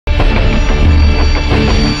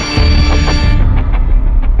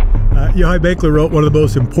Yochai Benkler wrote one of the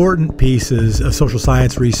most important pieces of social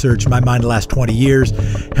science research in my mind the last 20 years,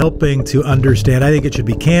 helping to understand, I think it should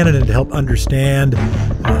be canon, and to help understand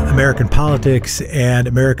American politics and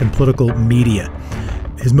American political media.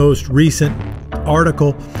 His most recent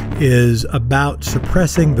article is about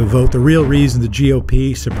suppressing the vote, the real reason the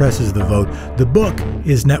GOP suppresses the vote. The book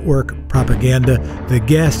is Network Propaganda. The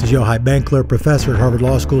guest is Yochai Benkler, professor at Harvard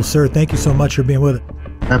Law School. Sir, thank you so much for being with us.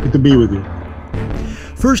 Happy to be with you.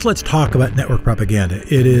 First, let's talk about Network Propaganda.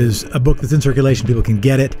 It is a book that's in circulation. People can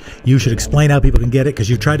get it. You should explain how people can get it,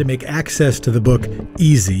 because you've tried to make access to the book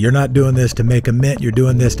easy. You're not doing this to make a mint. You're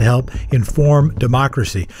doing this to help inform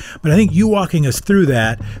democracy. But I think you walking us through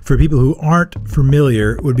that for people who aren't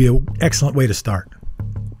familiar would be an excellent way to start.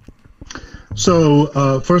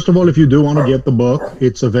 So, first of all, if you do want to get the book,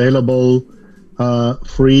 it's available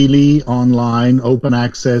freely online, open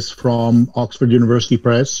access from Oxford University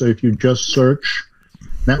Press. So if you just search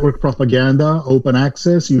Network Propaganda, open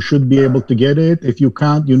access, you should be able to get it. If you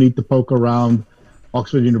can't, you need to poke around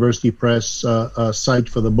Oxford University Press site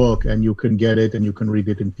for the book, and you can get it, and you can read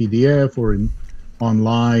it in PDF or in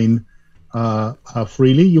online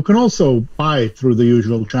freely. You can also buy it through the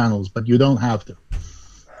usual channels, but you don't have to.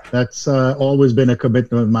 That's always been a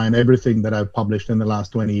commitment of mine. Everything that I've published in the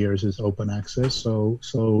last 20 years is open access. So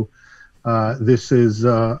this is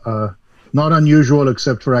not unusual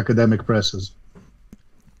except for academic presses.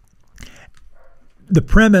 The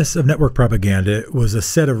premise of Network Propaganda was a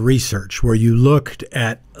set of research where you looked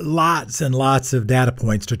at lots and lots of data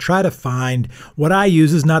points to try to find what I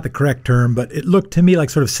use is not the correct term, but it looked to me like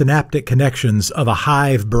sort of synaptic connections of a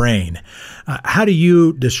hive brain. How do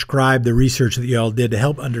you describe the research that you all did to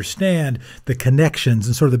help understand the connections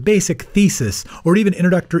and sort of the basic thesis or even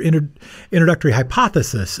introductory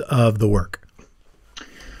hypothesis of the work?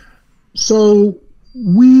 So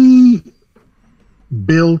we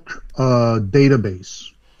built a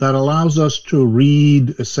database that allows us to read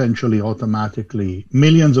essentially automatically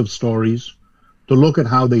millions of stories, to look at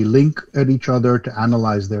how they link at each other, to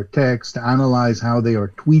analyze their text, to analyze how they are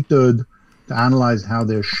tweeted, to analyze how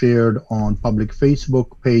they're shared on public Facebook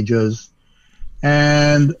pages.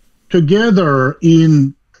 And together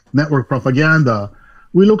in Network Propaganda,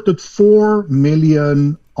 we looked at 4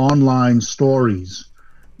 million online stories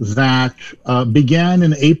that began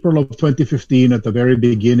in April of 2015 at the very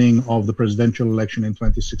beginning of the presidential election in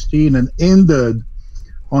 2016 and ended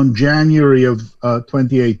on January of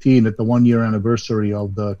 2018 at the one-year anniversary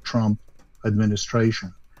of the Trump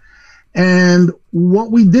administration. And what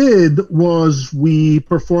we did was we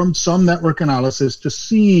performed some network analysis to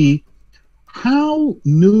see how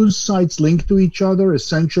news sites link to each other.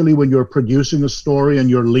 Essentially, when you're producing a story and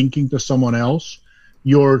you're linking to someone else,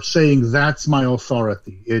 you're saying, that's my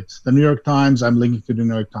authority. It's the New York Times, I'm linking to the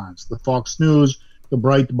New York Times. The Fox News, the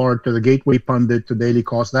Breitbart, to the Gateway Pundit, to Daily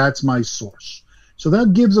Kos, that's my source. So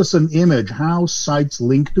that gives us an image, how sites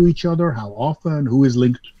link to each other, how often, who is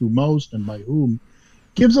linked to most, and by whom.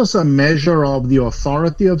 Gives us a measure of the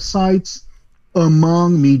authority of sites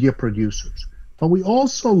among media producers. But we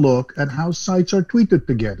also look at how sites are tweeted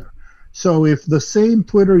together. So if the same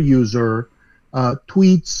Twitter user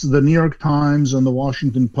tweets the New York Times and the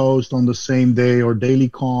Washington Post on the same day, or Daily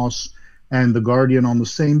Kos and the Guardian on the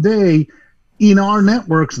same day, in our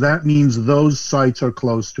networks, that means those sites are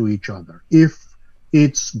close to each other. If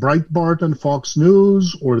it's Breitbart and Fox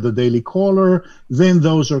News or the Daily Caller, then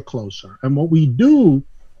those are closer. And what we do,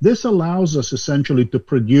 this allows us essentially to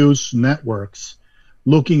produce networks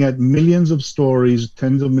looking at millions of stories,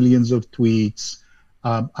 tens of millions of tweets,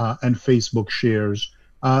 and Facebook shares,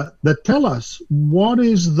 that tell us what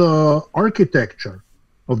is the architecture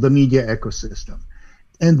of the media ecosystem.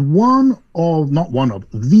 And the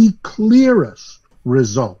clearest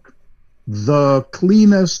result, the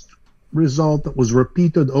cleanest result that was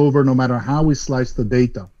repeated over no matter how we slice the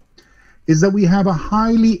data, is that we have a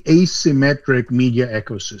highly asymmetric media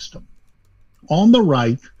ecosystem. On the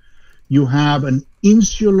right, you have an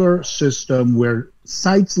insular system where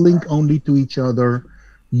sites link only to each other.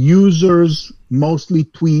 Users mostly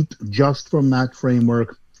tweet just from that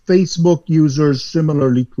framework. Facebook users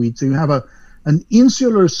similarly tweet. So you have an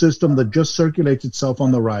insular system that just circulates itself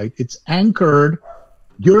on the right. It's anchored.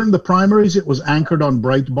 During the primaries, it was anchored on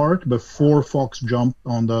Breitbart before Fox jumped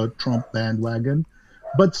on the Trump bandwagon.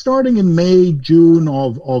 But starting in May, June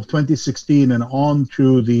of 2016 and on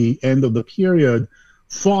to the end of the period,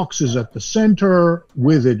 Fox is at the center,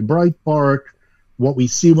 with it Breitbart. What we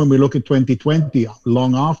see when we look at 2020,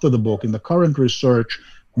 long after the book, in the current research,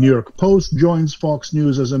 New York Post joins Fox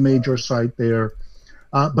News as a major site there.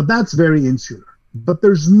 But that's very insular. But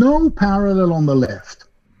there's no parallel on the left.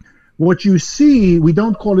 What you see, we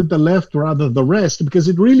don't call it the left, rather the rest, because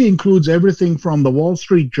it really includes everything from the Wall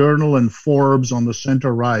Street Journal and Forbes on the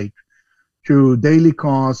center right to Daily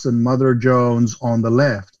Kos and Mother Jones on the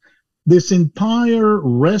left. This entire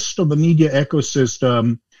rest of the media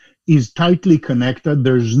ecosystem is tightly connected.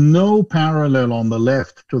 There's no parallel on the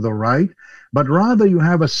left to the right, but rather you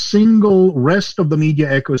have a single rest of the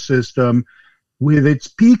media ecosystem with its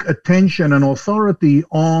peak attention and authority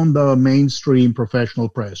on the mainstream professional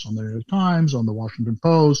press, on the New York Times, on the Washington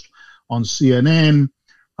Post, on CNN,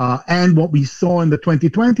 and what we saw in the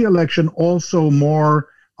 2020 election, also more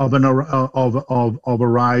of a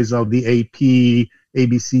rise of the AP,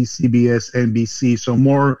 ABC, CBS, NBC. So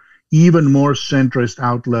even more centrist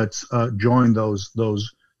outlets join those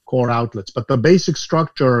core outlets. But the basic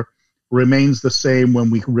structure remains the same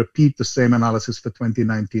when we repeat the same analysis for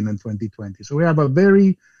 2019 and 2020. So we have a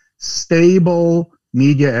very stable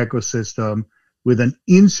media ecosystem with an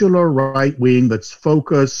insular right wing that's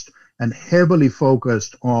focused and heavily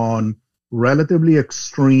focused on relatively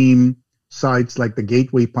extreme sites like the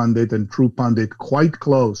Gateway Pundit and True Pundit, quite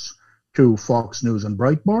close to Fox News and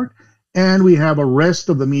Breitbart. And we have a rest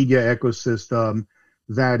of the media ecosystem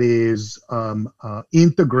that is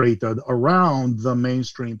integrated around the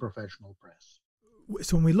mainstream professional press.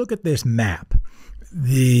 So when we look at this map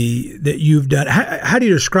that you've done, how do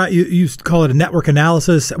you describe, you call it a network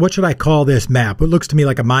analysis. What should I call this map? It looks to me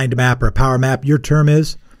like a mind map or a power map. Your term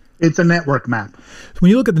is? It's a network map. So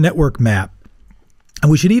when you look at the network map,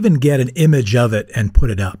 and we should even get an image of it and put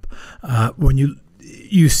it up. When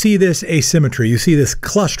you see this asymmetry, you see this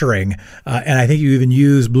clustering, and I think you even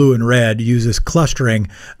use blue and red. You use this clustering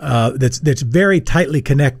that's very tightly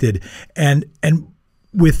connected, and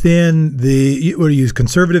within the, what do you use,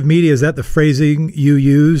 conservative media? Is that the phrasing you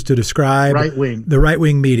use to describe the right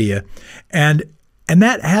wing media? And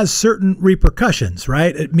that has certain repercussions,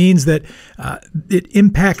 right? It means that it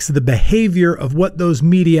impacts the behavior of what those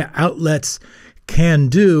media outlets can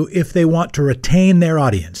do if they want to retain their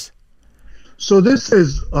audience. So this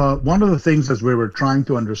is one of the things, as we were trying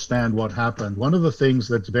to understand what happened, one of the things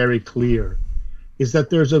that's very clear is that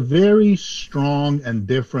there's a very strong and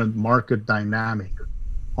different market dynamic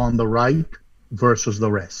on the right versus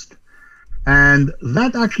the rest. And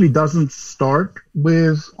that actually doesn't start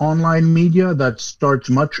with online media. That starts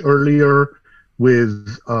much earlier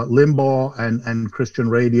with Limbaugh and Christian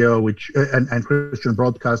radio, and Christian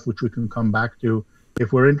broadcast, which we can come back to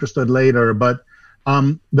if we're interested later. But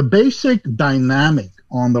the basic dynamic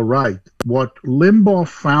on the right, what Limbaugh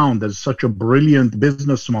found as such a brilliant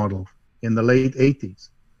business model in the late 80s,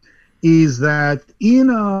 is that in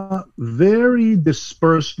a very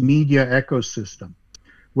dispersed media ecosystem,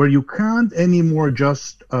 where you can't anymore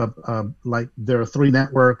just, like there are 3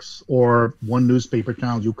 networks or 1 newspaper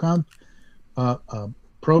channel, you can't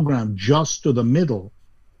program just to the middle,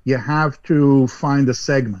 you have to find a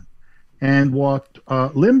segment. And what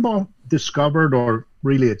Limbaugh discovered, or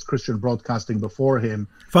really it's Christian broadcasting before him.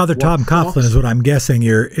 Father Tom Coughlin is what I'm guessing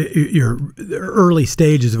your early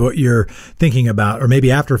stages of what you're thinking about, or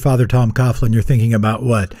maybe after Father Tom Coughlin, you're thinking about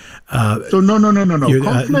what? So no.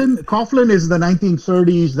 Coughlin is the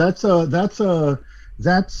 1930s.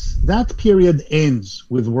 That period ends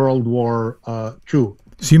with World War II.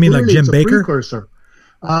 So you mean really, like Jim Baker? Precursor.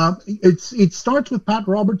 It starts with Pat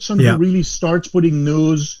Robertson, who really starts putting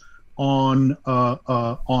news on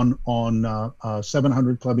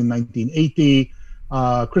 700 Club in 1980.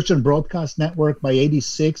 Christian Broadcast Network by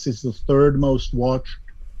 86 is the 3rd most watched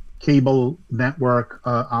cable network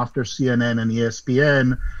after CNN and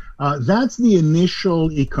ESPN. That's the initial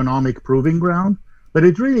economic proving ground, but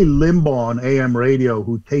it's really Limbaugh on AM radio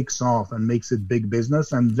who takes off and makes it big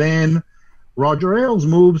business. And then Roger Ailes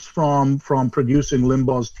moves from producing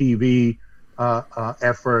Limbaugh's TV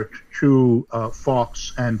effort to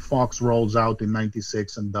Fox, and Fox rolls out in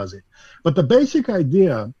 96 and does it. But the basic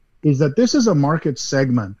idea is that this is a market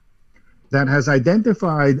segment that has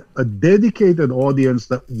identified a dedicated audience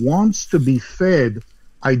that wants to be fed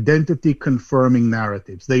identity confirming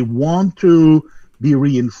narratives. They want to be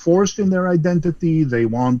reinforced in their identity. They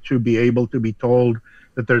want to be able to be told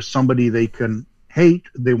that there's somebody they can hate.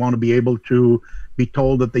 They want to be able to be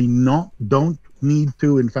told that they don't need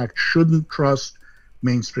to, in fact, shouldn't trust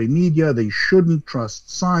mainstream media. They shouldn't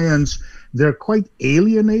trust science. They're quite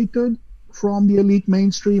alienated from the elite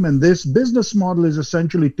mainstream, and this business model is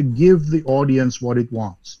essentially to give the audience what it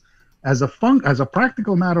wants. As a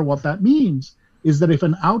practical matter, what that means is that if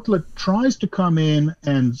an outlet tries to come in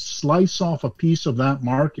and slice off a piece of that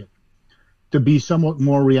market to be somewhat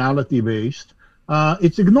more reality-based,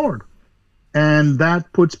 it's ignored. And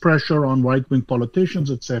that puts pressure on right-wing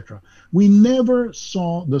politicians, etc. We never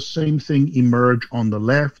saw the same thing emerge on the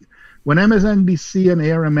left. When MSNBC and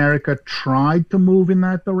Air America tried to move in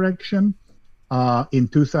that direction in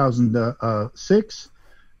 2006,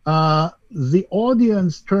 the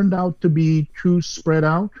audience turned out to be too spread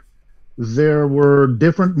out. There were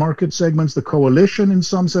different market segments. The coalition, in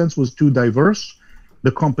some sense, was too diverse.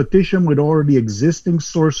 The competition with already existing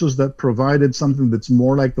sources that provided something that's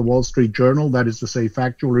more like the Wall Street Journal, that is to say,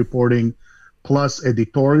 factual reporting plus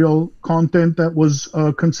editorial content that was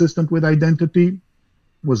consistent with identity,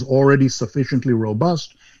 was already sufficiently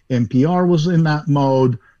robust. NPR was in that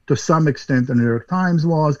mode. To some extent, the New York Times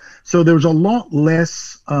was. So there was a lot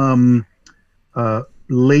less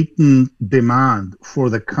latent demand for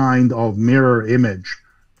the kind of mirror image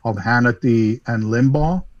of Hannity and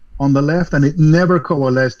Limbaugh on the left, and it never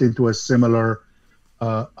coalesced into a similar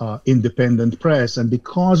independent press. And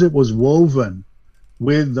because it was woven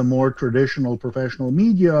with the more traditional professional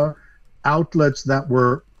media, outlets that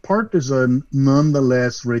were partisan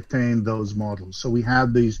nonetheless retained those models. So we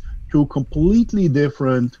had these two completely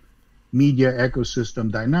different media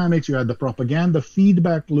ecosystem dynamics. You had the propaganda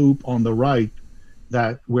feedback loop on the right,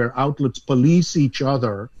 that where outlets police each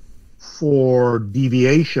other for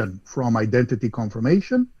deviation from identity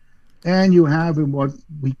confirmation, and you have what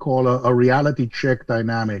we call a reality check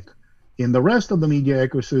dynamic in the rest of the media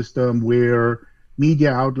ecosystem, where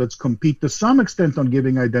media outlets compete to some extent on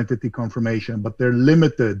giving identity confirmation, but they're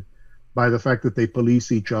limited by the fact that they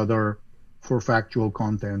police each other for factual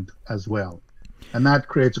content as well. And that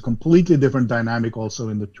creates a completely different dynamic also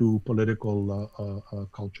in the two political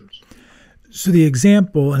cultures. So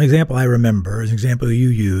an example I remember is an example you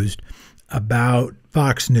used about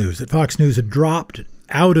Fox News, that Fox News had dropped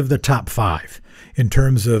out of the top 5 in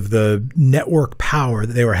terms of the network power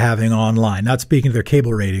that they were having online, not speaking to their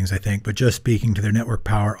cable ratings, I think, but just speaking to their network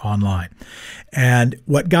power online. And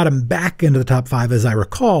what got them back into the top 5, as I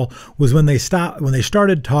recall, was when they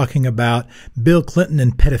started talking about Bill Clinton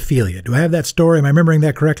and pedophilia. Do I have that story? Am I remembering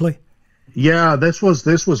that correctly? Yeah, this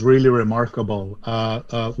was really remarkable.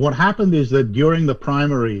 What happened is that during the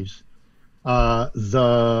primaries,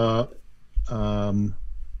 the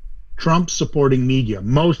Trump supporting media,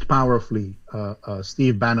 most powerfully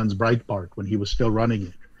Steve Bannon's Breitbart when he was still running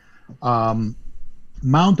it,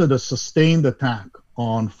 mounted a sustained attack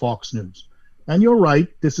on Fox News. And you're right,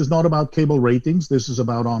 this is not about cable ratings, this is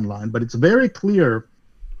about online, but it's very clear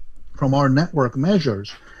from our network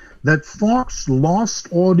measures that Fox lost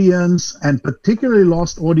audience, and particularly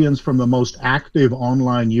lost audience from the most active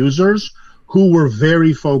online users who were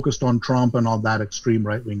very focused on Trump and on that extreme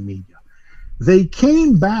right-wing media. They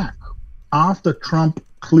came back after Trump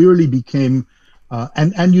clearly became,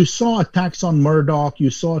 and you saw attacks on Murdoch,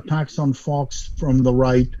 you saw attacks on Fox from the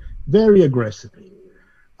right very aggressively.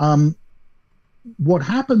 What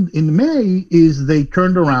happened in May is they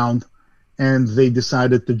turned around and they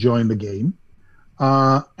decided to join the game.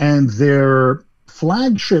 And their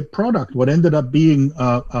flagship product, what ended up being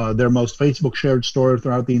their most Facebook shared story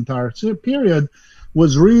throughout the entire period,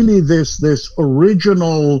 was really this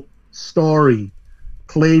original story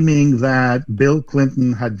claiming that Bill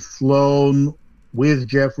Clinton had flown with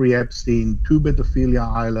Jeffrey Epstein to Pedophilia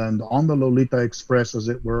Island on the Lolita Express, as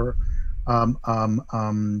it were,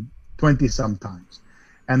 20-some times.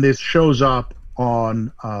 And this shows up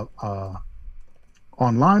on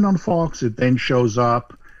online on Fox. It then shows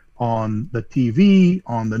up on the TV,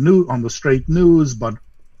 on the straight news, but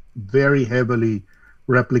very heavily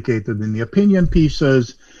replicated in the opinion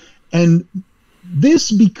pieces. And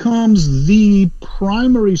this becomes the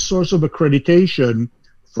primary source of accreditation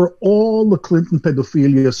for all the Clinton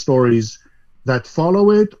pedophilia stories that follow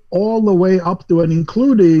it, all the way up to and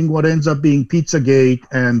including what ends up being Pizzagate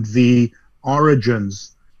and the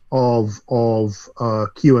origins of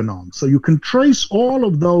QAnon. So you can trace all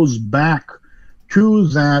of those back to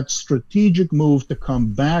that strategic move to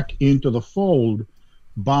come back into the fold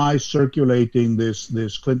by circulating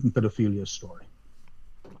this Clinton pedophilia story.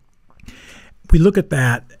 We look at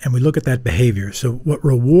that and we look at that behavior. So what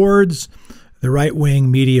rewards the right-wing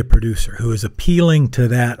media producer who is appealing to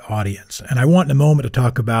that audience? And I want in a moment to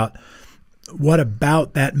talk about what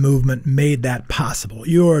about that movement made that possible.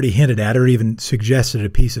 You already hinted at it or even suggested a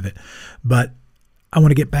piece of it, but I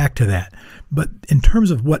want to get back to that. But in terms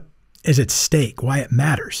of what is at stake, why it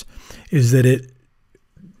matters, is that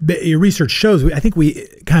your research shows, I think we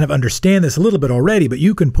kind of understand this a little bit already, but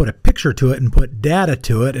you can put a picture to it and put data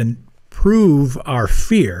to it and prove our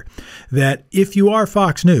fear that if you are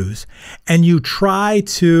Fox News and you try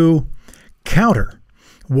to counter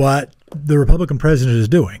what the Republican president is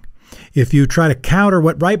doing, if you try to counter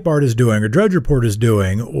what Breitbart is doing or Drudge Report is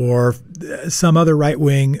doing or some other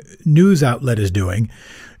right-wing news outlet is doing,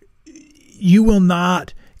 you will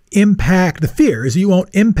not impact the fears. You won't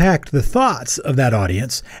impact the thoughts of that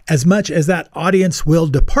audience as much as that audience will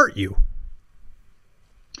depart you.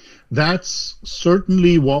 That's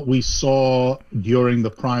certainly what we saw during the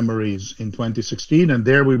primaries in 2016, and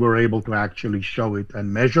there we were able to actually show it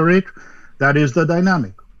and measure it. That is the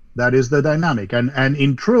dynamic. That is the dynamic. And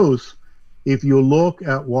in truth, if you look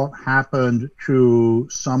at what happened to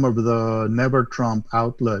some of the Never Trump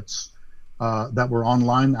outlets that were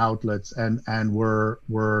online outlets and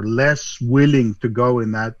were less willing to go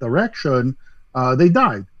in that direction, they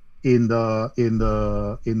died in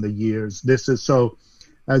the years. This is so.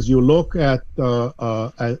 As you look at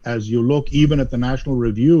even at the National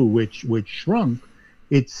Review, which shrunk,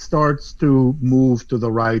 it starts to move to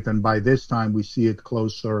the right, and by this time we see it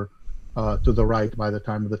closer to the right. By the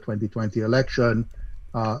time of the 2020 election,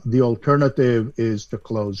 the alternative is to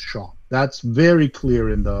close shop. That's very clear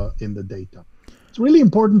in the data. It's really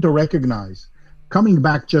important to recognize. Coming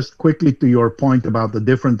back just quickly to your point about the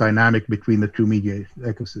different dynamic between the two media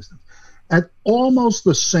ecosystems, at almost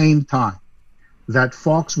the same time that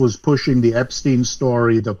Fox was pushing the Epstein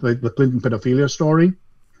story, the Clinton pedophilia story,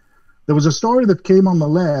 there was a story that came on the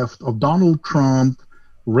left of Donald Trump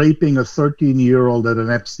raping a 13-year-old at an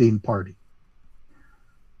Epstein party.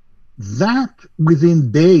 That,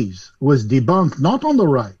 within days, was debunked, not on the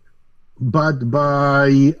right, but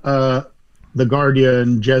by The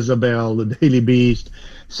Guardian, Jezebel, The Daily Beast.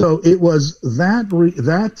 So it was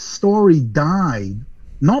that story died,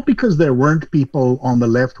 not because there weren't people on the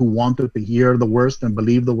left who wanted to hear the worst and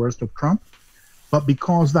believe the worst of Trump, but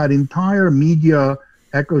because that entire media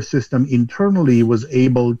ecosystem internally was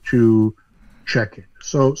able to check it.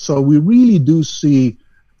 So we really do see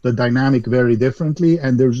the dynamic very differently,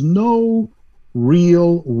 and there's no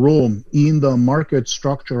real room in the market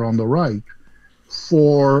structure on the right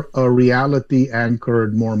for a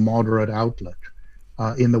reality-anchored, more moderate outlet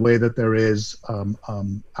in the way that there is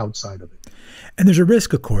outside of it. And there's a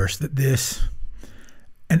risk, of course, that this,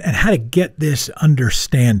 and how to get this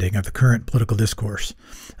understanding of the current political discourse,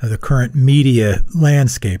 of the current media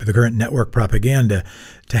landscape, of the current network propaganda,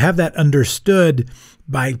 to have that understood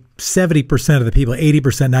by 70% of the people, 80%,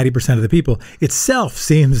 90% of the people, itself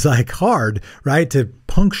seems like hard, right? To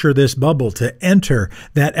puncture this bubble, to enter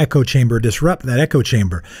that echo chamber, disrupt that echo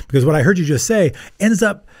chamber. Because what I heard you just say ends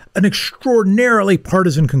up an extraordinarily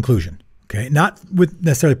partisan conclusion. Okay, not with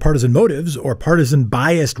necessarily partisan motives or partisan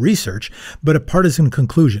biased research, but a partisan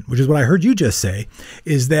conclusion, which is what I heard you just say,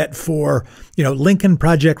 is that for, Lincoln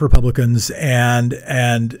Project Republicans and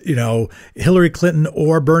Hillary Clinton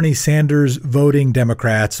or Bernie Sanders voting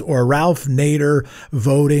Democrats or Ralph Nader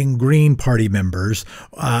voting Green Party members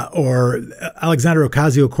or Alexandria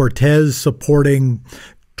Ocasio-Cortez supporting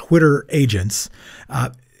Twitter agents,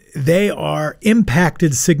 they are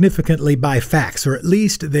impacted significantly by facts, or at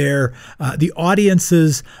least they're the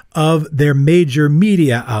audiences of their major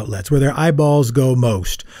media outlets, where their eyeballs go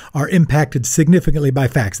most, are impacted significantly by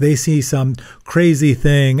facts. They see some crazy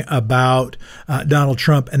thing about Donald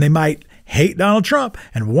Trump, and they might hate Donald Trump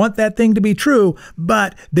and want that thing to be true,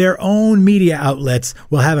 but their own media outlets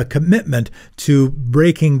will have a commitment to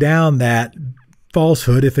breaking down that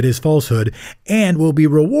falsehood, if it is falsehood, and will be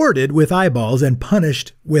rewarded with eyeballs and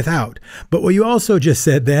punished without. But what you also just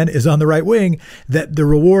said then is on the right wing, that the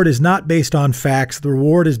reward is not based on facts. The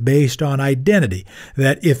reward is based on identity.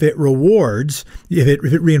 That if it rewards, if it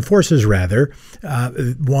reinforces rather,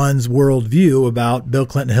 one's worldview about Bill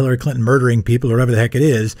Clinton, Hillary Clinton murdering people or whatever the heck it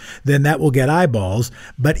is, then that will get eyeballs.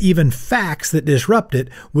 But even facts that disrupt it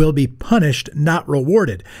will be punished, not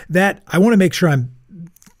rewarded. That I want to make sure I'm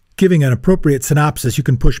giving an appropriate synopsis. You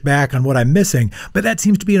can push back on what I'm missing, but that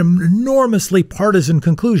seems to be an enormously partisan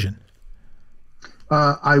conclusion.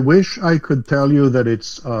 I wish I could tell you that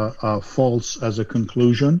it's false as a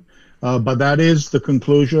conclusion, but that is the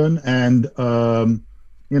conclusion. And,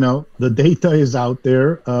 the data is out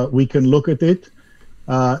there. We can look at it.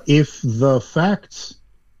 If the facts,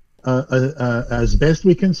 as best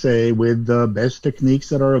we can say, with the best techniques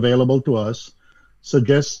that are available to us,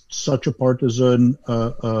 suggest such a partisan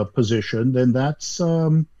position, then that's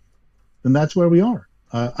where we are.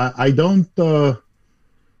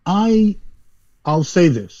 I'll say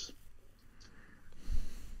this.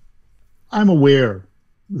 I'm aware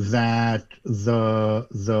that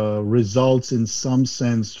the results in some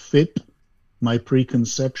sense fit my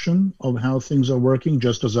preconception of how things are working,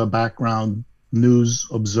 just as a background news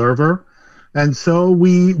observer. And so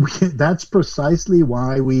we that's precisely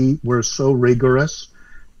why we were so rigorous,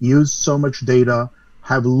 used so much data,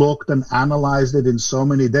 have looked and analyzed it in so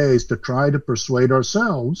many days to try to persuade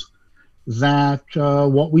ourselves that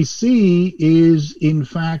what we see is, in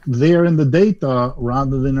fact, there in the data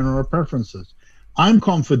rather than in our preferences. I'm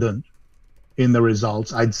confident in the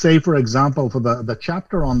results. I'd say, for example, for the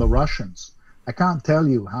chapter on the Russians, I can't tell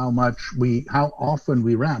you how often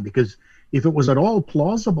we ran, because if it was at all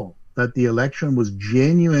plausible that the election was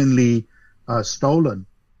genuinely stolen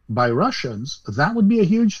by Russians, that would be a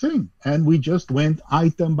huge thing. And we just went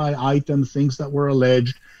item by item, things that were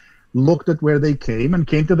alleged, looked at where they came, and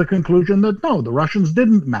came to the conclusion that no, the Russians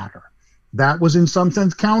didn't matter. That was in some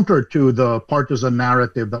sense counter to the partisan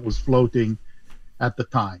narrative that was floating at the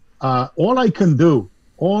time. All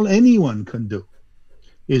anyone can do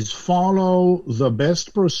is follow the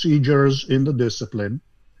best procedures in the discipline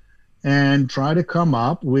and try to come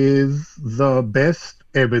up with the best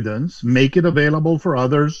evidence, make it available for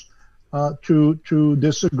others to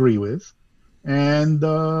disagree with, and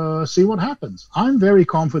see what happens. I'm very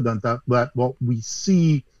confident that what we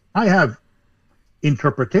see, I have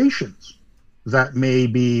interpretations that may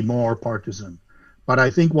be more partisan, but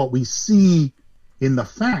I think what we see in the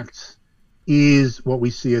facts is what we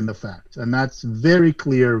see in the facts. And that's very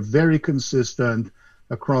clear, very consistent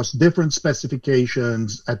across different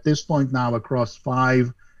specifications, at this point now across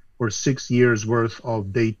 5 or 6 years worth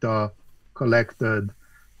of data collected,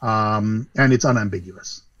 and it's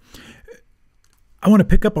unambiguous. I want to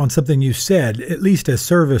pick up on something you said, at least as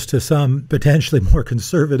service to some potentially more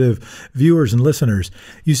conservative viewers and listeners.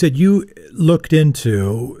 You said you looked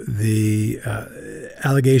into the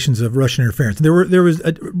allegations of Russian interference. There was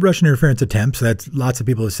Russian interference attempts. That's lots of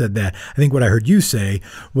people have said that. I think what I heard you say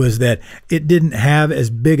was that it didn't have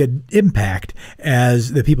as big an impact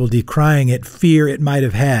as the people decrying it fear it might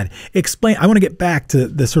have had. Explain. I want to get back to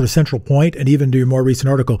the sort of central point and even do your more recent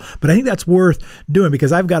article, but I think that's worth doing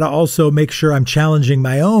because I've got to also make sure I'm challenging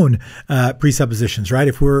my own presuppositions, right?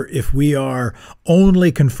 If we are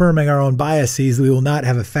only confirming our own biases, we will not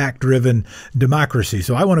have a fact-driven democracy.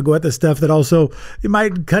 So I want to go at the stuff that also it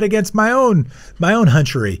might cut against my own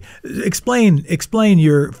hunchery. Explain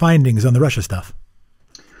your findings on the Russia stuff.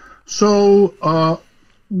 So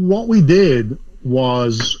what we did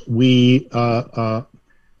was we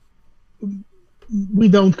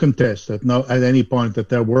don't contest at any point that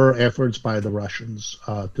there were efforts by the Russians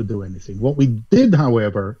to do anything. What we did,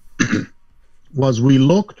 however, was we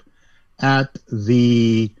looked at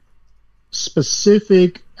the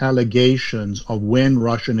specific allegations of when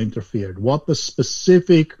Russia interfered, what the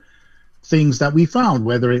specific things that we found,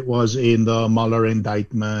 whether it was in the Mueller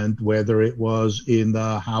indictment, whether it was in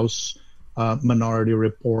the House Minority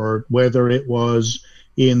Report, whether it was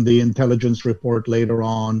in the intelligence report later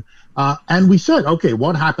on. And we said, okay,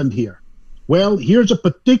 what happened here? Well, here's a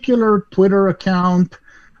particular Twitter account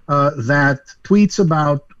that tweets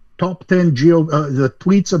about top 10 the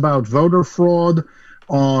tweets about voter fraud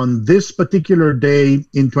on this particular day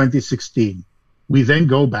in 2016. We then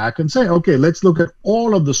go back and say, okay, let's look at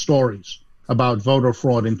all of the stories about voter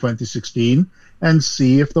fraud in 2016 and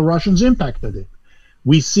see if the Russians impacted it.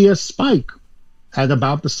 We see a spike at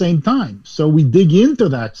about the same time. So we dig into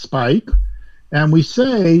that spike and we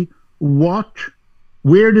say,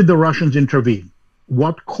 where did the Russians intervene?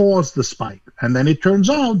 What caused the spike? And then it turns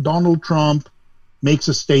out Donald Trump makes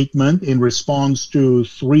a statement in response to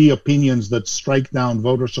 3 opinions that strike down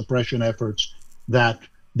voter suppression efforts that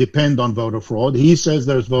depend on voter fraud. He says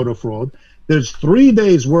there's voter fraud. There's 3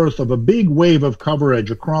 days worth of a big wave of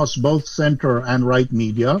coverage across both center and right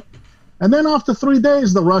media. And then after 3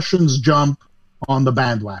 days, the Russians jump on the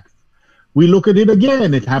bandwagon. We look at it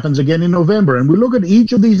again. It happens again in November. And we look at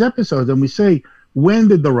each of these episodes and we say, when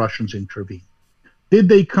did the Russians intervene? Did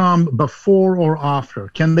they come before or after?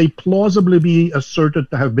 Can they plausibly be asserted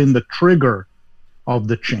to have been the trigger of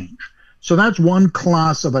the change? So that's one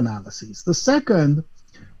class of analyses. The second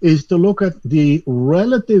is to look at the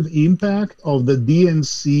relative impact of the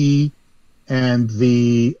DNC and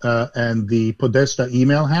the Podesta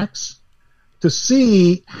email hacks to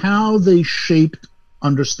see how they shaped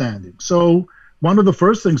understanding. So one of the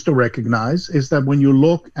first things to recognize is that when you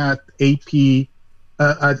look at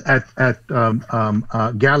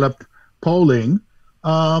Gallup polling,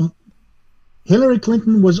 Hillary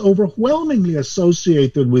Clinton was overwhelmingly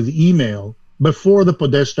associated with email before the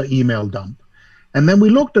Podesta email dump. And then we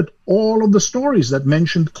looked at all of the stories that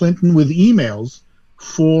mentioned Clinton with emails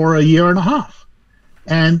for a year and a half.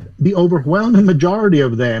 And the overwhelming majority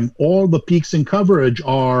of them, all the peaks in coverage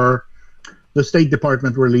are the State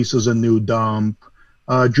Department releases a new dump,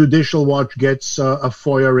 Judicial Watch gets a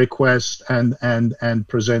FOIA request and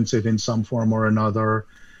presents it in some form or another.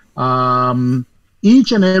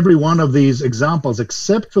 Each and every one of these examples,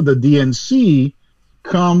 except for the DNC,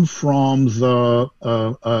 come from the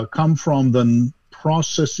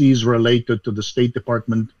processes related to the State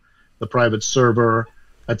Department, the private server,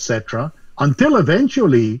 etc. Until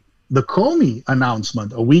eventually the Comey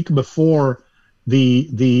announcement a week before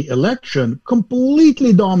the election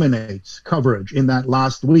completely dominates coverage in that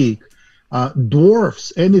last week,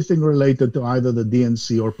 dwarfs anything related to either the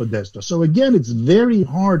DNC or Podesta. So again, it's very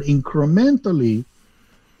hard incrementally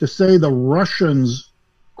to say the Russians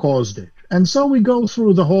caused it. And so we go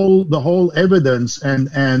through the whole evidence,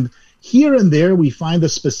 and here and there we find a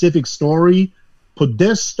specific story.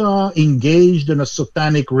 Podesta engaged in a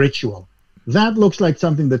satanic ritual. That looks like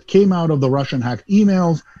something that came out of the Russian hacked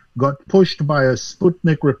emails, got pushed by a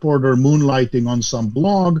Sputnik reporter moonlighting on some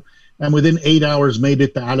blog, and within 8 hours made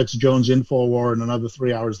it to Alex Jones' Infowar, and another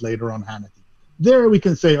 3 hours later on Hannity. There we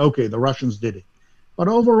can say, okay, the Russians did it. But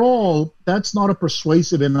overall, that's not a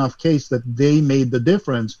persuasive enough case that they made the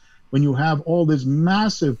difference when you have all this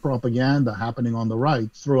massive propaganda happening on the right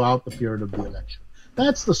throughout the period of the election.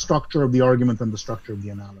 That's the structure of the argument and the structure of the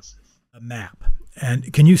analysis. A map.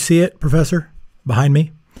 And can you see it, Professor, behind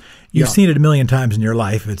me? You've seen it a million times in your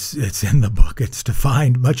life. It's in the book. It's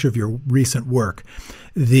defined much of your recent work.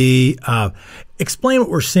 Explain what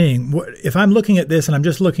we're seeing. If I'm looking at this and I'm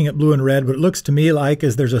just looking at blue and red, what it looks to me like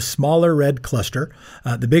is there's a smaller red cluster.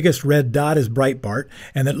 The biggest red dot is Breitbart,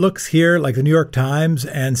 and it looks here like the New York Times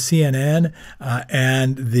and CNN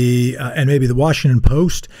and maybe the Washington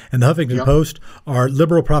Post and the Huffington Post are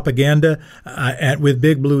liberal propaganda and with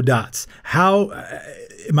big blue dots. How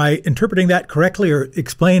am I interpreting that correctly, or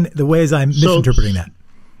explain the ways I'm misinterpreting that?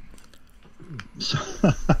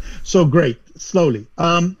 So great. Slowly.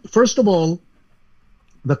 First of all,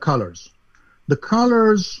 the colors. The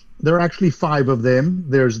colors, there are actually 5 of them.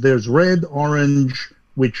 There's red, orange,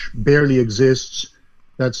 which barely exists.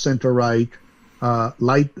 That's center right.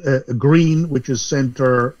 Light green, which is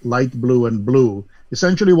center, light blue, and blue.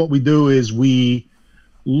 Essentially what we do is we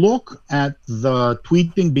look at the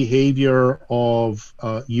tweeting behavior of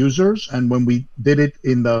users, and when we did it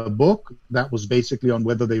in the book, that was basically on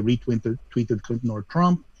whether they retweeted Clinton or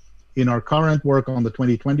Trump. In our current work on the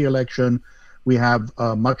 2020 election, we have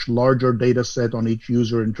a much larger data set on each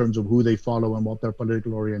user in terms of who they follow and what their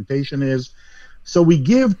political orientation is. So we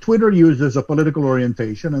give Twitter users a political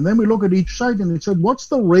orientation, and then we look at each site and it said, what's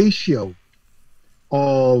the ratio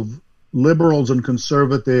of liberals and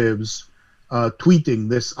conservatives tweeting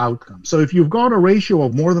this outcome? So if you've got a ratio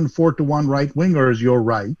of more than 4-to-1 right-wingers, you're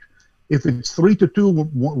right. If it's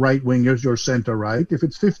 3-to-2 right-wingers, you're center-right. If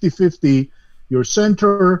it's 50-50, you're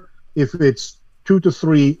center. If it's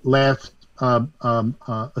 2-to-3 left,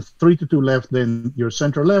 3-to-2 left, then you're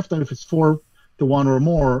center-left. And if it's 4-to-1 or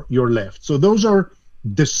more, you're left. So those are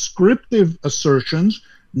descriptive assertions,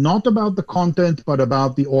 not about the content, but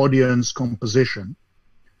about the audience composition.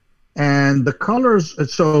 And the colors,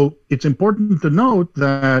 so it's important to note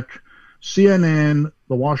that CNN,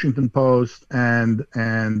 the Washington Post, and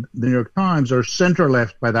the New York Times are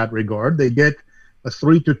center-left by that regard. They get a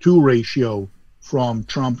 3-to-2 ratio from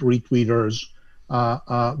Trump retweeters,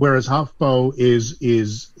 whereas HuffPo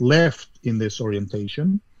is left in this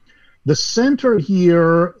orientation. The center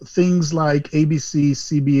here, things like ABC,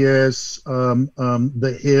 CBS,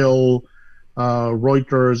 The Hill,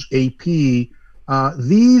 Reuters, AP,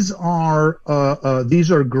 these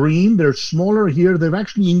are green. They're smaller here. They've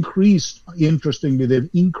actually increased, interestingly, they've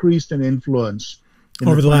increased in influence.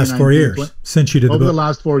 Over the last 4 years, since you did the book? Over the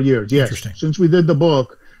last 4 years, yes. Interesting. Since we did the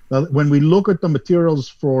book, when we look at the materials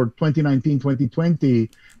for 2019, 2020,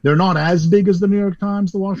 they're not as big as the New York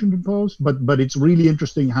Times, the Washington Post, but it's really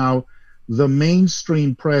interesting how the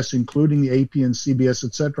mainstream press, including the AP and CBS,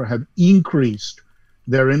 et cetera, have increased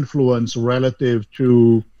their influence relative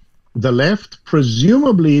to the left,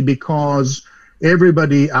 presumably because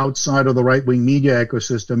everybody outside of the right-wing media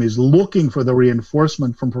ecosystem is looking for the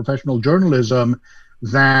reinforcement from professional journalism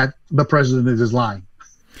that the president is lying.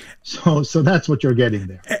 So that's what you're getting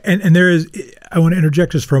there. And there is, I want to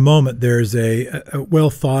interject just for a moment, there's a well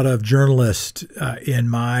thought of journalist in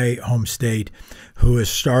my home state who has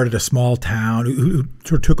started a small town, who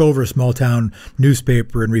took over a small town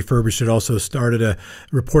newspaper and refurbished it, also started a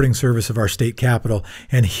reporting service of our state capital.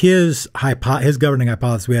 And his governing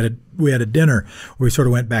hypothesis, we had we had a dinner where we sort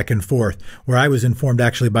of went back and forth, where I was informed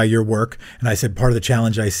actually by your work. And I said, part of the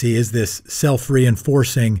challenge I see is this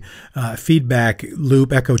self-reinforcing feedback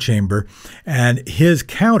loop echo chamber. And his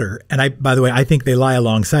counter, and by the way, I think they lie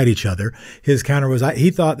alongside each other. His counter was,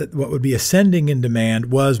 he thought that what would be ascending in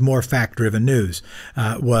demand was more fact-driven news.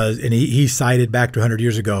 And he cited back to 100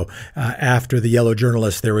 years ago, after the yellow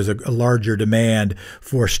journalists, there was a larger demand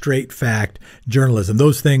for straight fact journalism.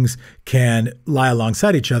 Those things can lie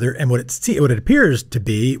alongside each other. And what it appears to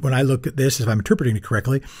be, when I look at this, if I'm interpreting it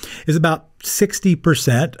correctly, is about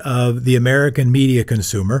 60% of the American media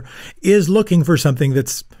consumer is looking for something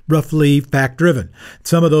that's roughly fact-driven.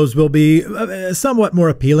 Some of those will be somewhat more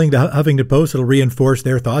appealing to Huffington Post. It'll reinforce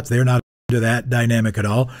their thoughts. They're not to that dynamic at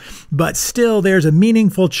all. But still, there's a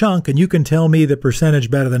meaningful chunk, and you can tell me the percentage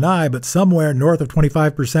better than I, but somewhere north of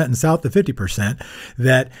 25% and south of 50%,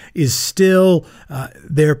 that is still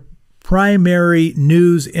their primary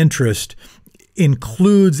news interest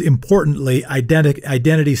includes, importantly,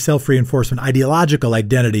 identity self-reinforcement, ideological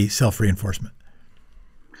identity self-reinforcement.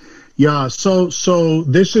 Yeah, so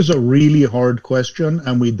this is a really hard question,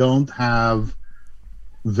 and we don't have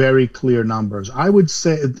very clear numbers. I would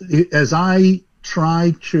say, as I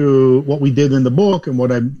try to, what we did in the book and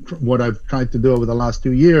what I've tried to do over the last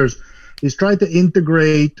 2 years is try to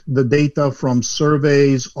integrate the data from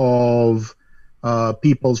surveys of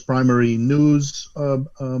people's primary news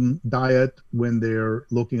diet when they're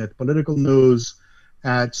looking at political news,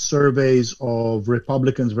 at surveys of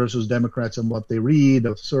Republicans versus Democrats and what they read,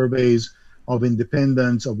 of surveys of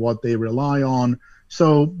independents, of what they rely on.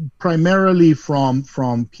 So primarily from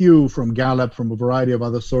Pew, from Gallup, from a variety of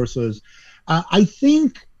other sources. I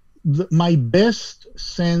think my best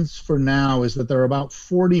sense for now is that there are about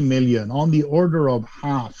 40 million, on the order of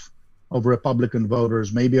half of Republican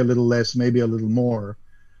voters, maybe a little less, maybe a little more,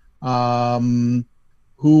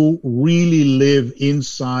 who really live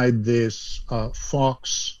inside this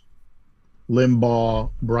Fox, Limbaugh,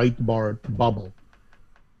 Breitbart bubble.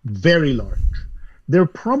 Very large. There are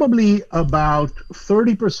probably about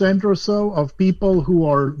 30% or so of people who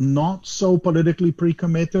are not so politically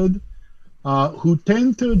pre-committed, who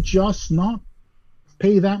tend to just not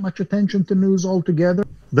pay that much attention to news altogether,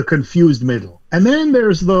 the confused middle. And then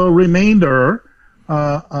there's the remainder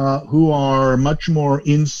who are much more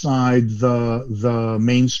inside the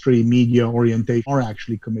mainstream media orientation, are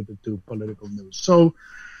actually committed to political news. So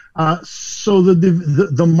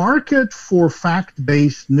the market for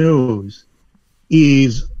fact-based news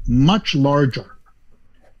is much larger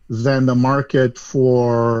than the market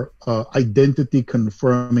for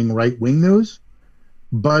identity-confirming right-wing news,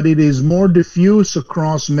 but it is more diffuse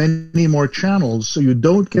across many more channels, so you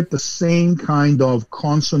don't get the same kind of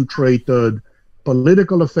concentrated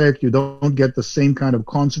political effect. You don't get the same kind of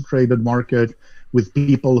concentrated market with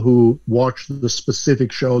people who watch the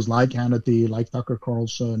specific shows like Hannity, like Tucker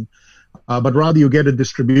Carlson, but rather you get a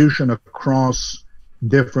distribution across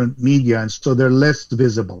different media, and so they're less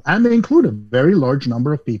visible. And they include a very large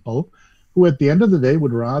number of people who at the end of the day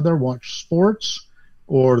would rather watch sports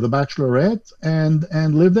or The Bachelorette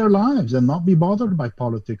and live their lives and not be bothered by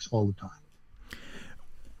politics all the time,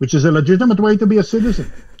 which is a legitimate way to be a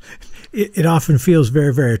citizen. It often feels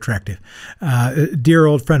very, very attractive. A dear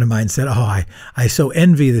old friend of mine said, "Oh, I so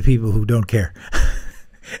envy the people who don't care."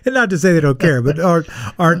 And not to say they don't care, but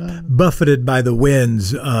aren't buffeted by the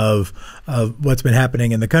winds of what's been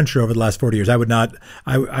happening in the country over the last 40 years. I would not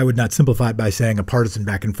simplify it by saying a partisan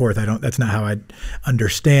back and forth. That's not how I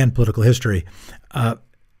understand political history. I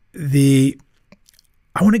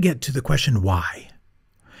want to get to the question why.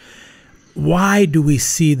 Why do we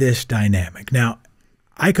see this dynamic? Now,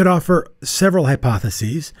 I could offer several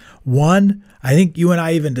hypotheses. One, I think you and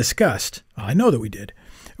I even discussed, I know that we did,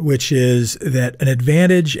 which is that an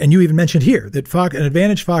advantage, and you even mentioned here, that an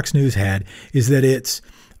advantage Fox News had is that its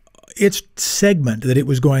segment that it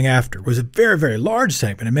was going after was a very, very large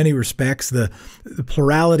segment. In many respects, the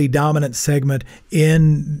plurality dominant segment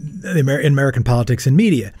in American politics and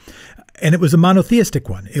media. And it was a monotheistic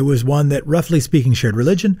one. It was one that, roughly speaking, shared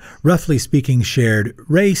religion, roughly speaking, shared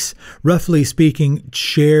race, roughly speaking,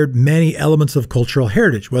 shared many elements of cultural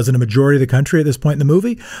heritage. Wasn't a majority of the country at this point in the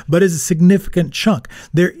movie, but is a significant chunk.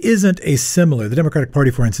 There isn't a similar, the Democratic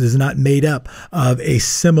Party, for instance, is not made up of a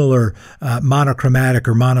similar monochromatic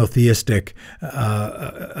or monotheistic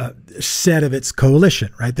set of its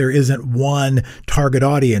coalition, right? There isn't one target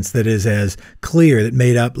audience that is as clear that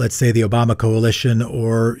made up, let's say, the Obama coalition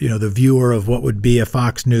or, the viewer of what would be a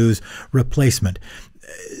Fox News replacement.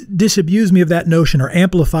 Disabuse me of that notion or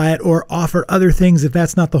amplify it or offer other things if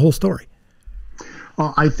that's not the whole story.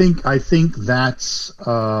 Well, I think that's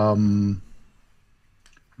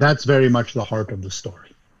That's very much the heart of the story.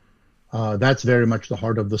 That's very much the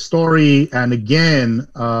heart of the story. And again,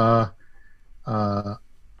 I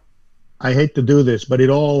hate to do this, but it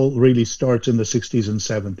all really starts in the 60s and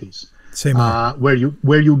 70s,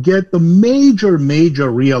 where you get the major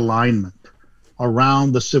realignment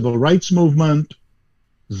around the civil rights movement,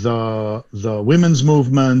 the women's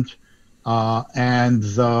movement, and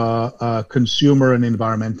the consumer and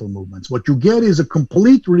environmental movements. What you get is a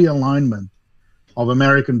complete realignment of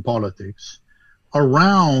American politics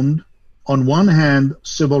around, on one hand,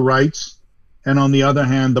 civil rights, and on the other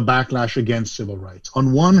hand, the backlash against civil rights.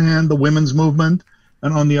 On one hand, the women's movement,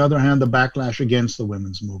 and on the other hand, the backlash against the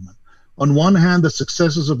women's movement. On one hand, the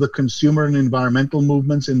successes of the consumer and environmental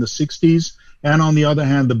movements in the 60s, and on the other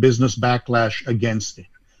hand, the business backlash against it.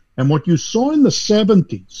 And what you saw in the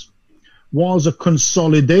 70s was a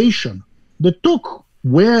consolidation that took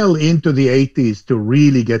well into the 80s to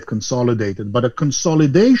really get consolidated, but a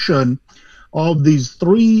consolidation of these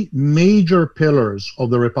three major pillars of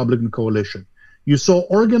the Republican coalition. You saw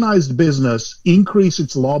organized business increase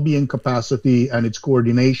its lobbying capacity and its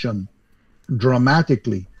coordination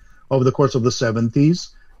dramatically over the course of the 70s.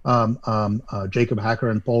 Jacob Hacker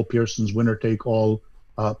and Paul Pearson's Winner-Take-All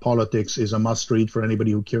Politics is a must-read for anybody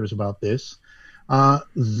who cares about this.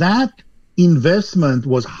 That investment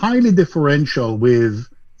was highly differential with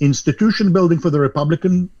institution building for the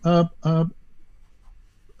Republican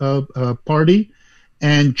Party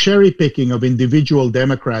and cherry picking of individual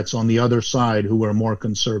Democrats on the other side who were more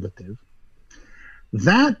conservative.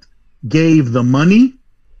 That gave the money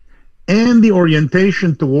and the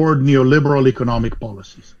orientation toward neoliberal economic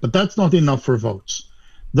policies. But that's not enough for votes.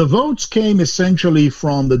 The votes came essentially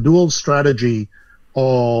from the dual strategy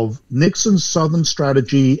of Nixon's Southern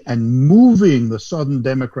strategy and moving the Southern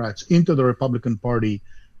Democrats into the Republican Party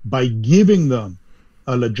by giving them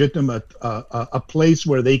a legitimate, a place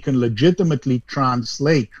where they can legitimately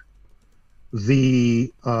translate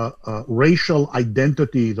the racial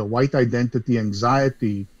identity, the white identity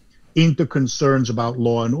anxiety, into concerns about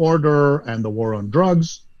law and order and the war on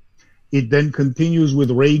drugs. It then continues with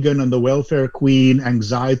Reagan and the welfare queen,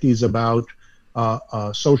 anxieties about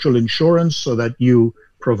social insurance, so that you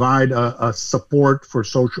provide a support for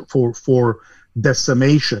for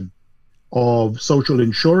decimation of social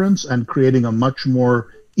insurance and creating a much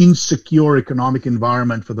more insecure economic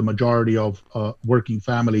environment for the majority of working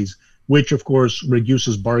families, which of course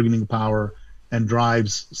reduces bargaining power and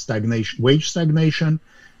drives stagnation, wage stagnation.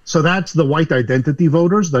 So that's the white identity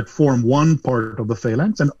voters that form one part of the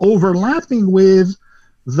phalanx, and overlapping with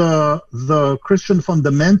the Christian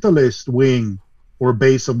fundamentalist wing or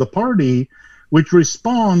base of the party, which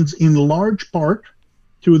responds in large part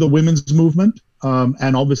to the women's movement,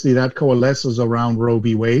 and obviously that coalesces around Roe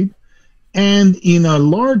v. Wade, and in a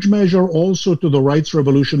large measure also to the rights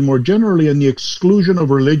revolution more generally, and the exclusion of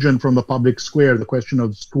religion from the public square, the question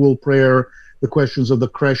of school prayer, the questions of the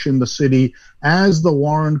creche in the city. As the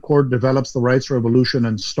Warren Court develops the rights revolution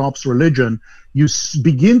and stops religion, you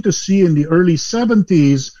begin to see in the early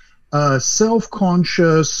 70s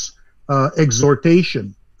self-conscious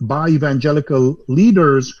exhortation by evangelical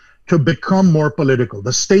leaders to become more political.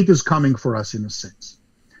 The state is coming for us, in a sense.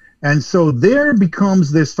 And so there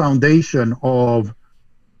becomes this foundation of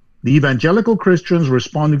the evangelical Christians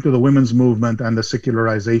responding to the women's movement and the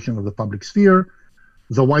secularization of the public sphere,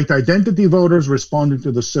 the white identity voters responding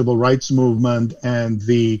to the civil rights movement and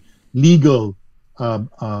the legal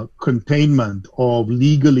containment of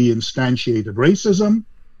legally instantiated racism.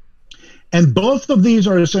 And both of these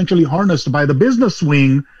are essentially harnessed by the business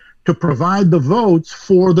wing to provide the votes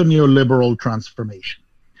for the neoliberal transformation.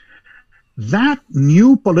 That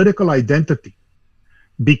new political identity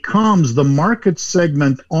becomes the market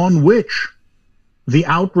segment on which the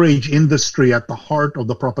outrage industry at the heart of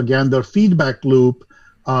the propaganda feedback loop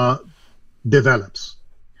develops.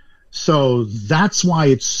 So that's why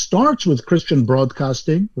it starts with Christian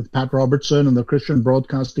broadcasting, with Pat Robertson and the Christian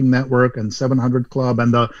Broadcasting Network and 700 Club,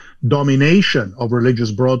 and the domination of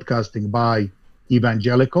religious broadcasting by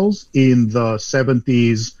evangelicals in the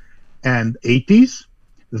 70s and 80s.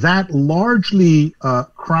 That largely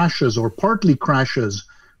crashes, or partly crashes,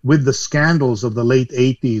 with the scandals of the late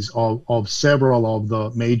 80s of several of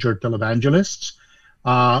the major televangelists.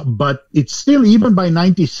 But it's still, even by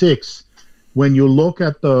 96, when you look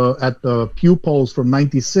at the Pew polls from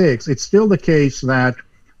 96, it's still the case that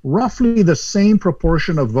roughly the same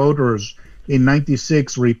proportion of voters in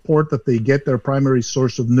 96 report that they get their primary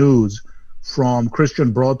source of news from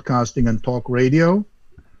Christian broadcasting and talk radio,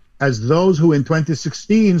 as those who in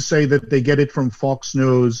 2016 say that they get it from Fox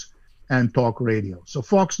News and talk radio. So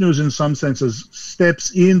Fox News, in some senses,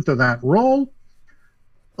 steps into that role.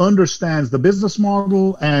 understands the business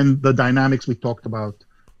model and the dynamics we talked about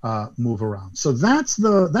move around. So that's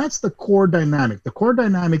the core dynamic. The core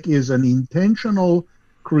dynamic is an intentional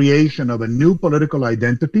creation of a new political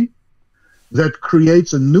identity that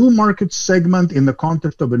creates a new market segment in the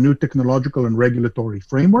context of a new technological and regulatory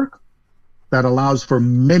framework that allows for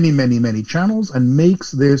many, many, many channels and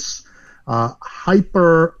makes this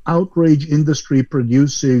hyper outrage industry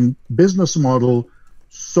producing business model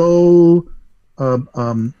so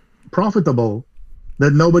profitable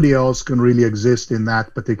that nobody else can really exist in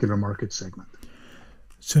that particular market segment.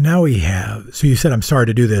 So now we have, so you said, I'm sorry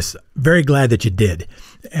to do this. Very glad that you did.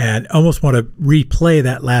 And almost want to replay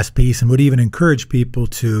that last piece and would even encourage people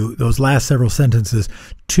to, those last several sentences,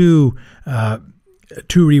 to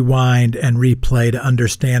rewind and replay to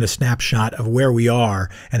understand a snapshot of where we are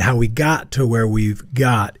and how we got to where we've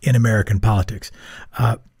got in American politics.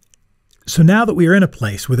 So now that we are in a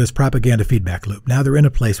place with this propaganda feedback loop, now they're in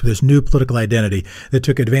a place with this new political identity that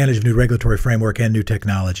took advantage of new regulatory framework and new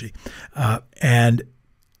technology.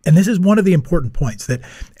 And this is one of the important points, that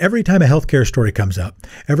every time a healthcare story comes up,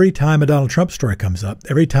 every time a Donald Trump story comes up,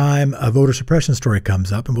 every time a voter suppression story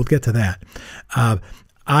comes up, and we'll get to that,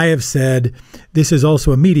 I have said this is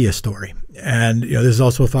also a media story. And this is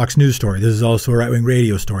also a Fox News story. This is also a right-wing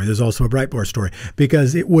radio story. This is also a Breitbart story,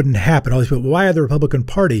 because it wouldn't happen. All these people, why are the Republican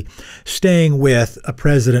Party staying with a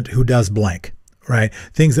president who does blank? Right?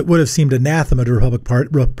 Things that would have seemed anathema to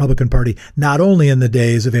Republican Party, not only in the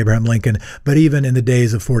days of Abraham Lincoln, but even in the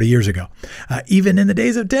days of 40 years ago, even in the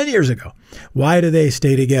days of 10 years ago. Why do they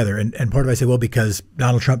stay together? And part of it I say, well, because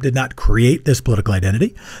Donald Trump did not create this political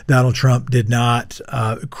identity. Donald Trump did not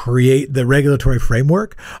create the regulatory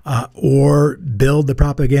framework or build the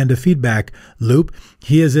propaganda feedback loop.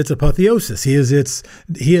 He is its apotheosis. He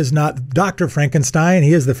is not Dr. Frankenstein.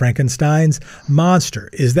 He is the Frankenstein's monster.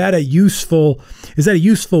 Is that a useful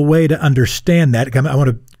way to understand that? I want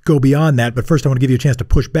to go beyond that, but first I want to give you a chance to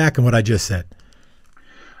push back on what I just said.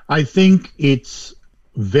 I think it's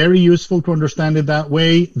very useful to understand it that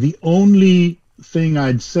way. The only thing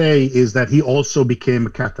I'd say is that he also became a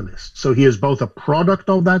catalyst. So he is both a product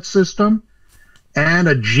of that system and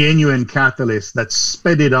a genuine catalyst that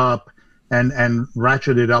sped it up and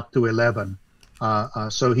ratcheted up to 11.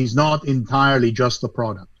 So he's not entirely just the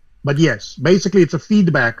product. But yes, basically it's a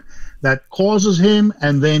feedback that causes him,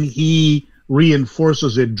 and then he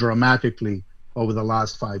reinforces it dramatically over the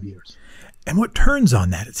last 5 years. And what turns on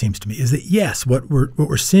that, it seems to me, is that yes, what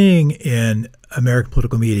we're seeing in American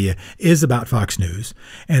political media is about Fox News,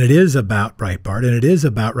 and it is about Breitbart, and it is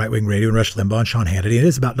about right-wing radio and Rush Limbaugh and Sean Hannity, and it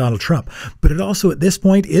is about Donald Trump. But it also, at this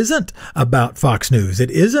point, isn't about Fox News. It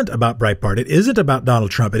isn't about Breitbart. It isn't about Donald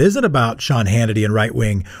Trump. It isn't about Sean Hannity and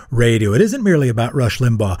right-wing radio. It isn't merely about Rush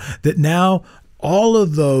Limbaugh. That now all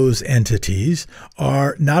of those entities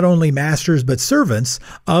are not only masters but servants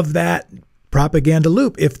of that propaganda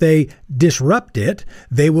loop. If they disrupt it,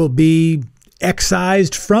 they will be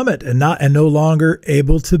excised from it and no longer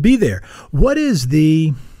able to be there. What is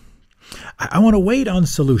I want to wait on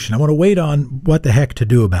solution. I want to wait on what the heck to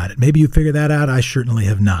do about it. Maybe you figure that out. I certainly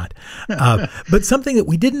have not. But something that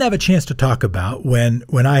we didn't have a chance to talk about when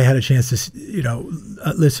I had a chance to,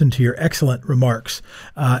 listen to your excellent remarks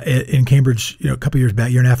in Cambridge, a couple years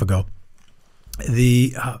back, year and a half ago,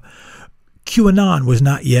 the QAnon was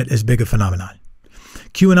not yet as big a phenomenon.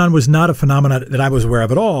 QAnon was not a phenomenon that I was aware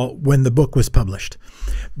of at all when the book was published.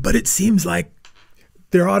 But it seems like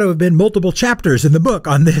there ought to have been multiple chapters in the book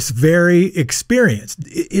on this very experience.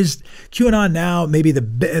 Is QAnon now maybe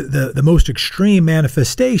the most extreme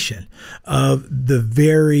manifestation of the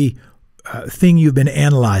very thing you've been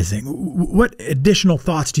analyzing? What additional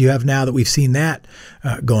thoughts do you have now that we've seen that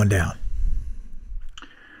going down?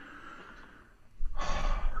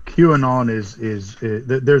 QAnon is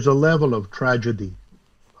there's a level of tragedy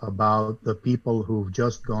about the people who've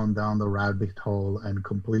just gone down the rabbit hole and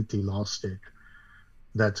completely lost it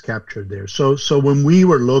that's captured there. So when we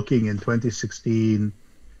were looking in 2016,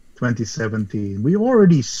 2017, we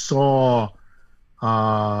already saw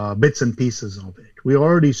bits and pieces of it. We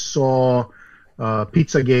already saw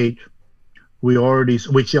Pizzagate.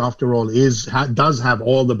 Which after all does have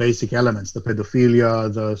all the basic elements, the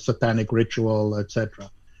pedophilia, the satanic ritual,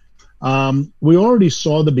 etc. We already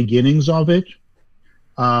saw the beginnings of it.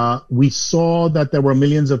 We saw that there were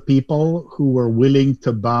millions of people who were willing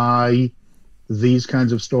to buy these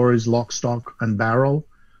kinds of stories, lock, stock, and barrel.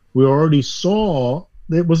 We already saw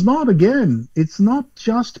it was not, again, it's not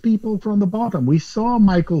just people from the bottom. We saw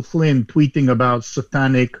Michael Flynn tweeting about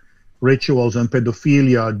satanic rituals and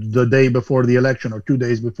pedophilia the day before the election or 2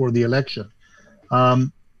 days before the election, are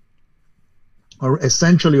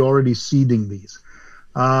essentially already seeding these.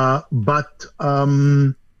 But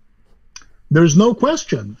there's no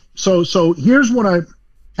question. So here's what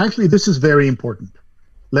actually, this is very important.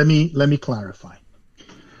 Let me clarify.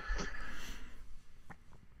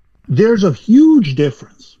 There's a huge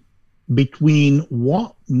difference between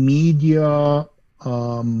what media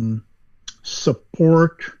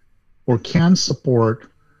support or can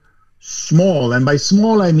support small, and by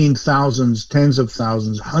small I mean thousands, tens of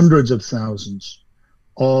thousands, hundreds of thousands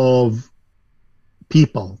of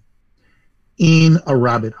people in a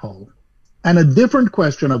rabbit hole, and a different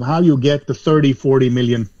question of how you get the 30, 40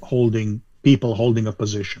 million people holding a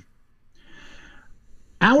position.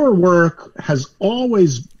 Our work has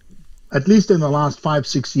always, at least in the last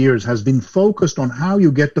 5-6 years, has been focused on how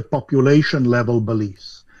you get the population level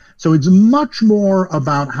beliefs. So it's much more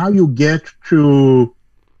about how you get to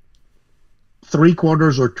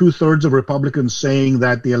 3/4 or 2/3 of Republicans saying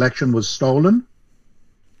that the election was stolen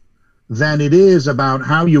than it is about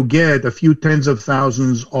how you get a few tens of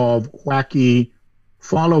thousands of wacky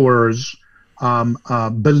followers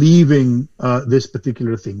believing this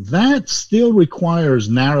particular thing. That still requires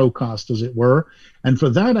narrowcast, as it were. And for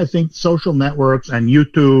that, I think social networks and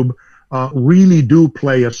YouTube really do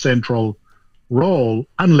play a central role,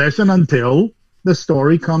 unless and until the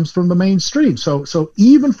story comes from the mainstream. So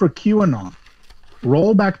even for QAnon,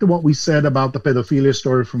 roll back to what we said about the pedophilia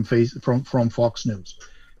story from Fox News.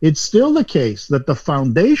 It's still the case that the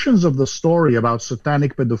foundations of the story about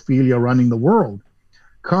satanic pedophilia running the world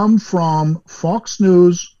come from Fox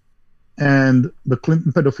News and the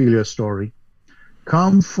Clinton pedophilia story,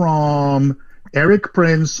 come from Eric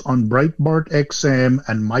Prince on Breitbart XM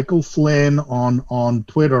and Michael Flynn on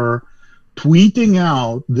Twitter, tweeting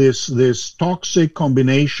out this toxic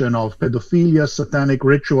combination of pedophilia, satanic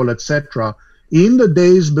ritual, etc., in the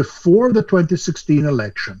days before the 2016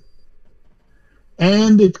 election.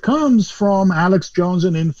 And it comes from Alex Jones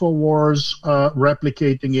and InfoWars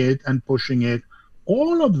replicating it and pushing it.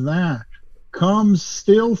 All of that comes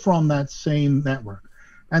still from that same network.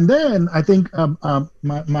 And then I think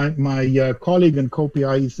my colleague and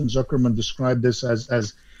co-PI Ethan Zuckerman described this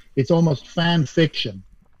as it's almost fan fiction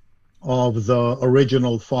of the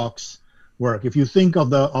original Fox work. If you think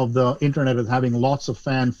of the internet as having lots of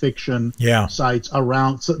fan fiction sites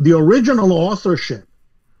around, so the original authorship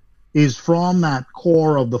is from that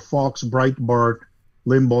core of the Fox Breitbart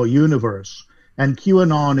Limbaugh universe, and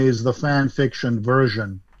QAnon is the fan fiction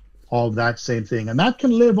version of that same thing, and that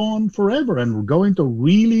can live on forever and go into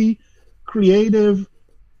really creative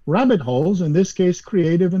rabbit holes, in this case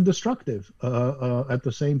creative and destructive at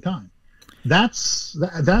the same time. That's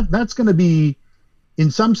going to be, in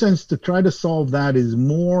some sense, to try to solve that is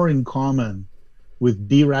more in common with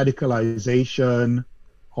de-radicalization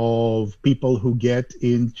of people who get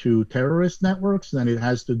into terrorist networks than it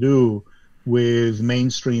has to do with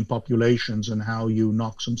mainstream populations and how you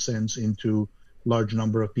knock some sense into large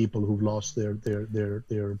number of people who've lost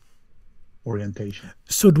their orientation.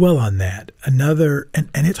 So dwell on that. Another, and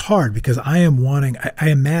it's hard because I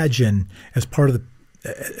imagine as part of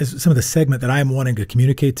as some of the segment that I am wanting to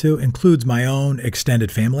communicate to includes my own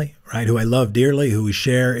extended family, right, who I love dearly, who we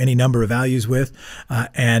share any number of values with,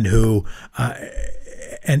 and who I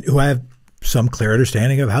have some clear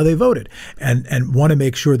understanding of how they voted, and want to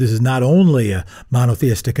make sure this is not only a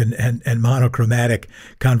monotheistic and monochromatic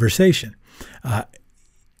conversation.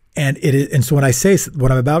 And so when I say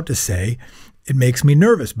what I'm about to say, it makes me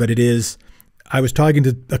nervous, but it is. I was talking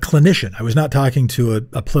to a clinician. I was not talking to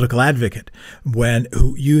a political advocate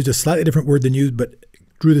who used a slightly different word than you, but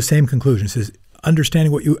drew the same conclusion. It says,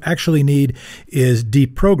 understanding what you actually need is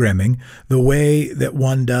deprogramming, the way that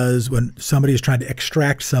one does when somebody is trying to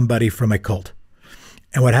extract somebody from a cult.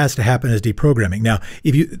 And what has to happen is deprogramming. Now,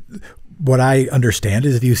 what I understand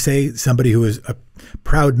is if you say somebody who is a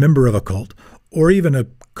proud member of a cult or even a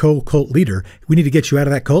co-cult leader, we need to get you out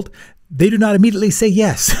of that cult, they do not immediately say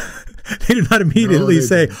yes. They do not immediately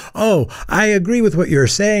say, oh, I agree with what you're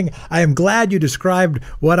saying. I am glad you described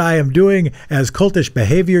what I am doing as cultish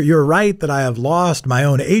behavior. You're right that I have lost my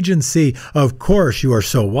own agency. Of course, you are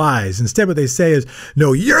so wise. Instead, what they say is,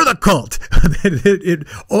 no, you're the cult. It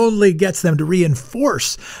only gets them to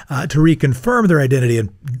reinforce, to reconfirm their identity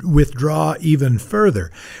and withdraw even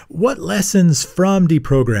further. What lessons from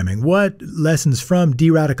deprogramming, what lessons from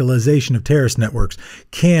de-radicalization of terrorist networks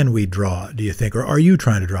can we draw, do you think? Or are you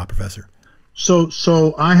trying to draw, Professor?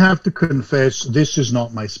 So I have to confess, this is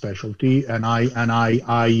not my specialty, and I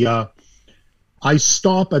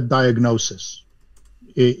stop at diagnosis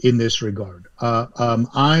in this regard.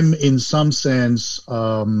 I'm in some sense,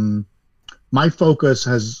 my focus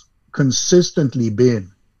has consistently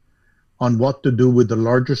been on what to do with the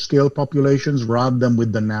larger scale populations rather than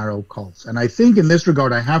with the narrow cults. And I think in this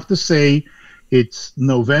regard, I have to say it's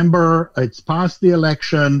November, it's past the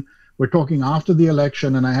election, we're talking after the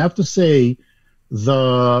election, and I have to say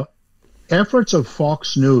the efforts of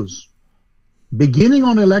Fox News, beginning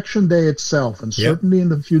on election day itself, and certainly in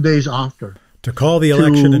the few days after, to call the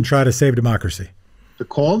election and try to save democracy. To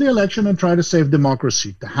call the election and try to save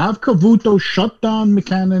democracy. To have Cavuto shut down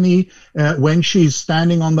McEnany when she's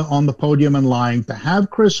standing on the podium and lying. To have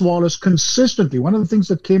Chris Wallace consistently. One of the things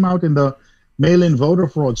that came out in the mail-in voter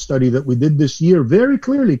fraud study that we did this year, very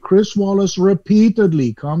clearly, Chris Wallace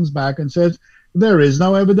repeatedly comes back and says there is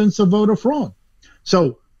no evidence of voter fraud.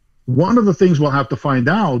 So one of the things we'll have to find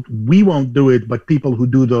out, we won't do it, but people who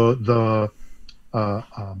do the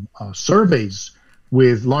surveys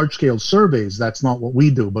with large-scale surveys, that's not what we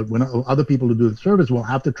do. But when other people who do the surveys will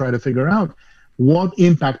have to try to figure out what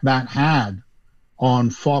impact that had on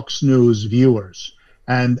Fox News viewers.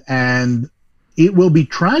 And it will be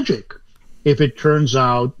tragic if it turns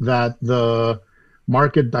out that the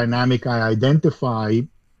market dynamic I identify in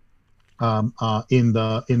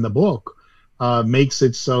the book makes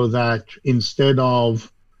it so that instead of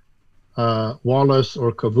Wallace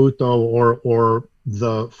or Cavuto or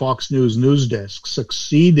the Fox News news desk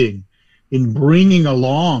succeeding in bringing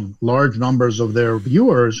along large numbers of their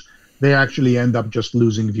viewers, they actually end up just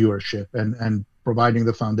losing viewership and providing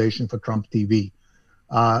the foundation for Trump TV.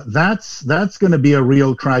 That's going to be a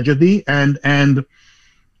real tragedy, and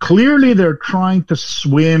clearly they're trying to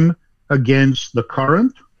swim against the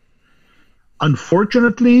current.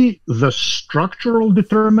 Unfortunately, the structural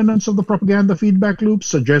determinants of the propaganda feedback loop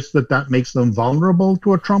suggest that makes them vulnerable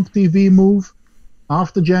to a Trump TV move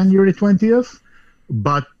after January 20th.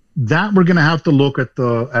 But that we're going to have to look at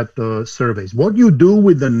the surveys. What you do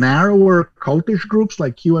with the narrower cultish groups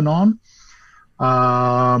like QAnon,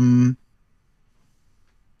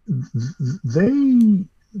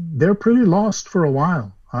 they're pretty lost for a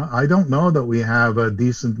while. I don't know that we have a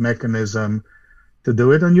decent mechanism to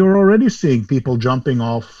do it, and you're already seeing people jumping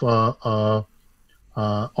off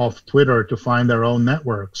Twitter to find their own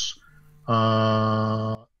networks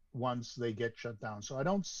once they get shut down. So I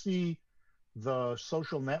don't see the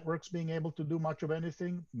social networks being able to do much of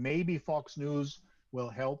anything. Maybe Fox News will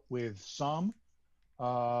help with some,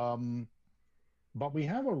 but we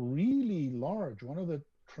have a really large, one of the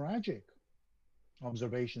tragic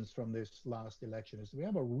observations from this last election is we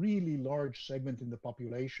have a really large segment in the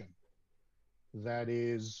population that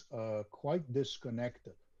is quite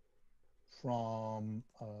disconnected from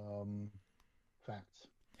facts.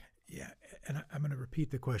 Yeah, and I'm going to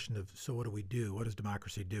repeat the question of, so what do we do? What does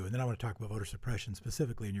democracy do? And then I want to talk about voter suppression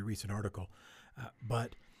specifically in your recent article.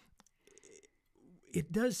 But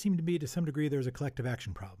it does seem to me to some degree there's a collective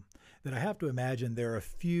action problem. That I have to imagine there are a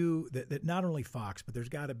few that not only Fox, but there's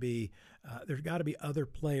got to be other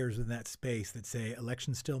players in that space that say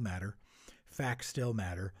elections still matter, facts still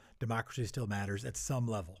matter, democracy still matters at some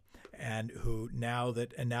level, and who now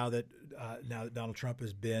that Donald Trump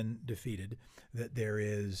has been defeated, that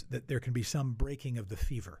there can be some breaking of the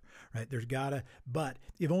fever, right? But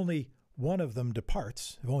if only one of them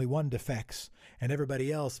departs, if only one defects, and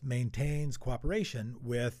everybody else maintains cooperation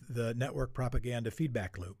with the network propaganda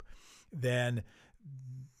feedback loop, then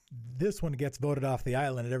this one gets voted off the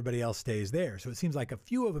island and everybody else stays there. So it seems like a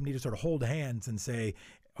few of them need to sort of hold hands and say,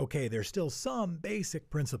 okay, there's still some basic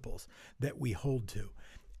principles that we hold to.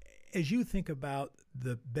 As you think about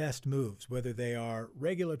the best moves, whether they are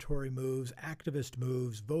regulatory moves, activist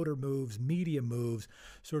moves, voter moves, media moves,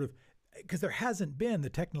 sort of, because there hasn't been the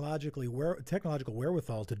technological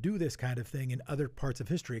wherewithal to do this kind of thing in other parts of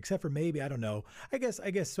history, except for maybe, I don't know, I guess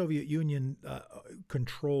Soviet Union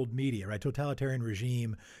controlled media, right? Totalitarian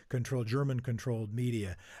regime controlled, German controlled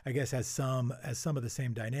media, I guess has some of the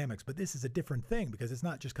same dynamics. But this is a different thing because it's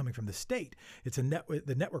not just coming from the state. It's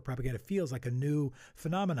the network propaganda feels like a new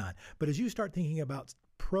phenomenon. But as you start thinking about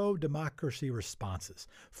pro-democracy responses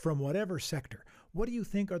from whatever sector, what do you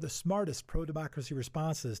think are the smartest pro-democracy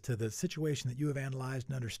responses to the situation that you have analyzed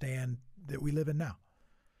and understand that we live in now?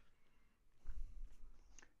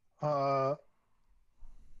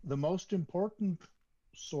 The most important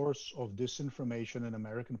source of disinformation in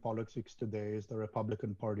American politics today is the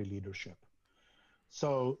Republican Party leadership.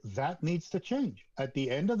 So that needs to change. At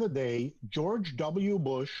the end of the day, George W.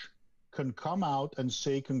 Bush can come out and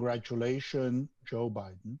say, congratulations, Joe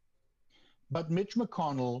Biden. But Mitch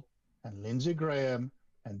McConnell and Lindsey Graham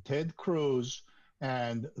and Ted Cruz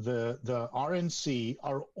and the RNC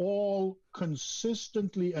are all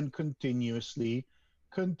consistently and continuously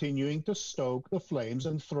continuing to stoke the flames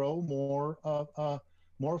and throw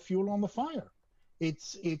more fuel on the fire.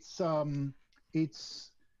 It's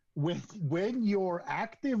when your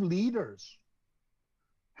active leaders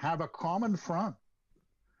have a common front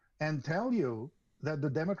and tell you that the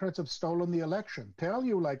Democrats have stolen the election, tell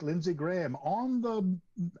you, like Lindsey Graham on the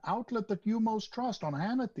outlet that you most trust, on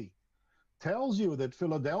Hannity, tells you that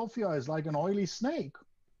Philadelphia is like an oily snake,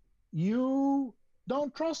 you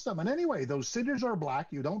don't trust them. And anyway, those cities are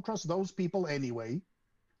black. You don't trust those people anyway.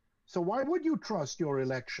 So why would you trust your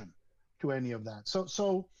election to any of that?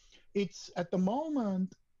 So it's at the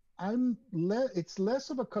moment, it's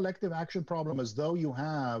less of a collective action problem, as though you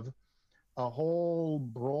have a whole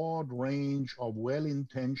broad range of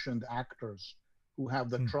well-intentioned actors who have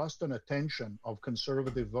the trust and attention of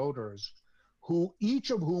conservative voters, who each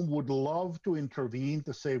of whom would love to intervene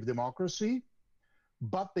to save democracy,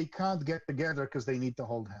 but they can't get together because they need to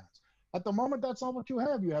hold hands. At the moment, that's not what you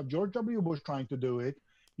have. You have George W. Bush trying to do it.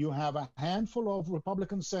 You have a handful of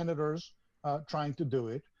Republican senators trying to do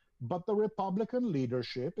it. But the Republican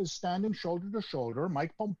leadership is standing shoulder to shoulder.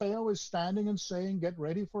 Mike Pompeo is standing and saying, get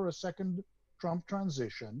ready for a second Trump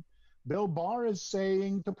transition. Bill Barr is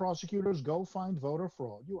saying to prosecutors, go find voter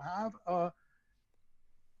fraud. You have a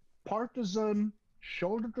partisan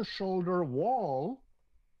shoulder-to-shoulder wall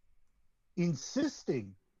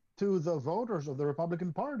insisting to the voters of the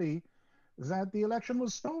Republican Party that the election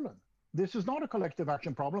was stolen. This is not a collective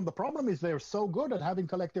action problem. The problem is they're so good at having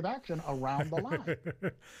collective action around the line.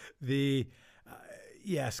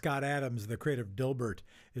 Scott Adams, the creator of Dilbert,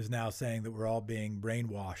 is now saying that we're all being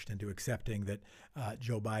brainwashed into accepting that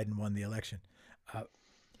Joe Biden won the election.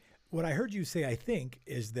 What I heard you say, I think,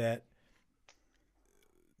 is that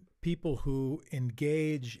people who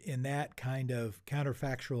engage in that kind of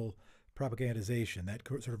counterfactual propagandization, that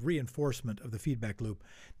sort of reinforcement of the feedback loop,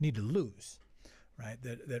 need to lose. Right,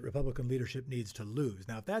 that Republican leadership needs to lose.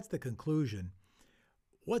 Now, if that's the conclusion,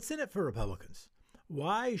 what's in it for Republicans?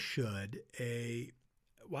 Why should a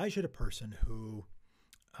person who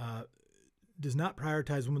does not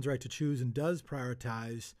prioritize women's right to choose and does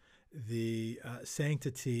prioritize the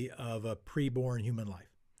sanctity of a preborn human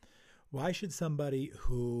life, why should somebody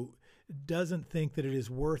who doesn't think that it is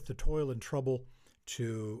worth the toil and trouble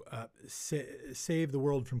to save the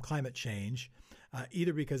world from climate change,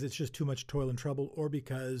 either because it's just too much toil and trouble, or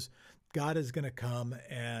because God is going to come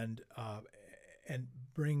and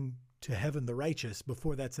bring to heaven the righteous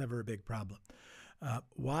before that's ever a big problem?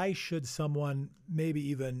 Why should someone, maybe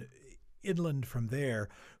even inland from there,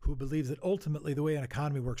 who believes that ultimately the way an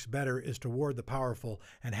economy works better is to reward the powerful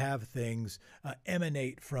and have things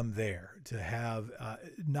emanate from there, to have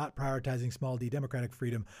not prioritizing small d democratic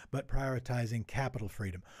freedom, but prioritizing capital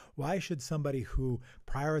freedom? Why should somebody who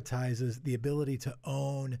prioritizes the ability to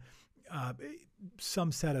own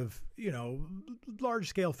some set of, large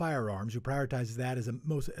scale firearms, who prioritizes that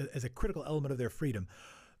as a critical element of their freedom,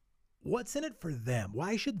 what's in it for them?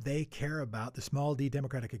 Why should they care about the small d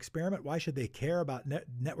democratic experiment? Why should they care about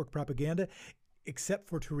network propaganda, except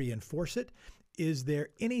for to reinforce it? Is there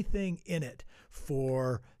anything in it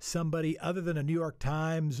for somebody other than a New York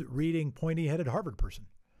Times reading pointy-headed Harvard person?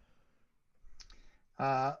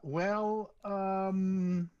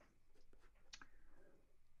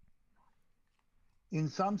 In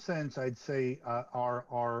some sense, I'd say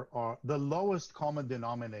our the lowest common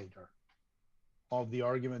denominator of the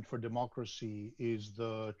argument for democracy is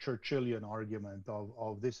the Churchillian argument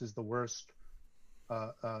of this is the worst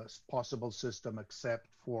possible system except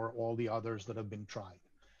for all the others that have been tried.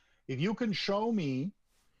 If you can show me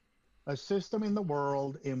a system in the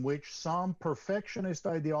world in which some perfectionist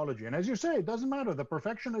ideology, and as you say, it doesn't matter, the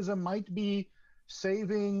perfectionism might be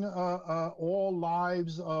saving all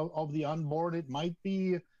lives of the unborn, it might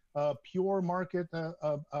be pure market,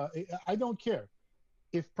 I don't care.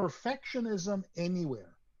 If perfectionism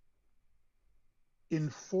anywhere,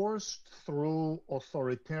 enforced through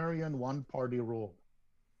authoritarian one-party rule,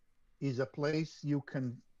 is a place you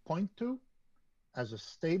can point to as a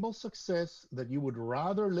stable success that you would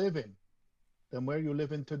rather live in than where you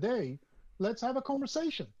live in today, let's have a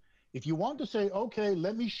conversation. If you want to say, okay,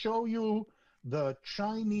 let me show you the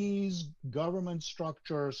Chinese government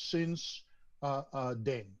structure since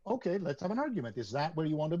Deng. Okay, let's have an argument. Is that where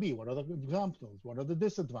you want to be? What are the examples? What are the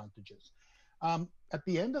disadvantages? At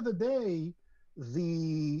the end of the day,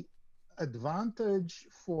 the advantage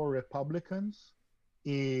for Republicans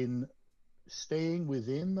in staying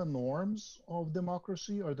within the norms of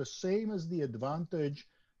democracy are the same as the advantage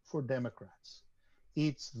for Democrats.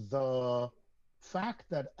 It's the fact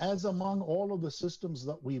that, as among all of the systems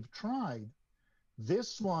that we've tried,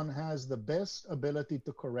 this one has the best ability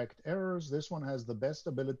to correct errors. This one has the best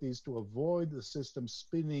abilities to avoid the system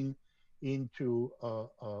spinning into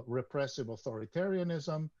repressive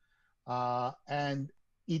authoritarianism, and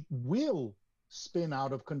it will spin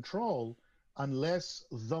out of control unless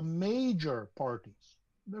the major parties.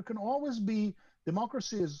 There can always be,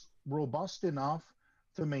 democracy is robust enough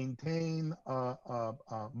to maintain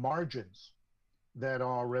margins that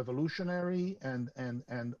are revolutionary and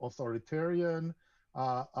authoritarian,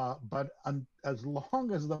 but as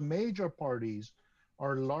long as the major parties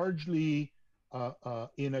are largely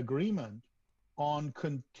in agreement on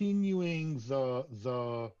continuing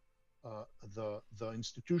the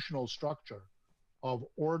institutional structure of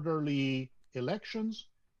orderly elections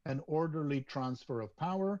and orderly transfer of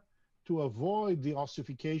power to avoid the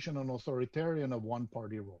ossification and authoritarian of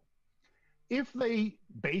one-party rule. If they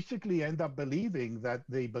basically end up believing that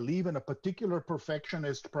they believe in a particular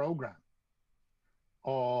perfectionist program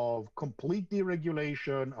of complete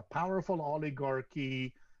deregulation, a powerful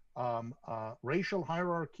oligarchy, racial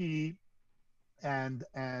hierarchy, and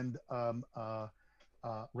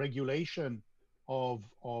regulation of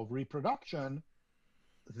reproduction,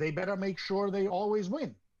 they better make sure they always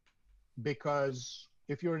win. Because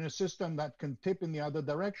if you're in a system that can tip in the other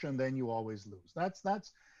direction, then you always lose. That's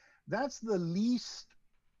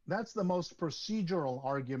the most procedural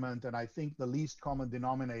argument, and I think the least common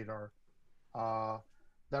denominator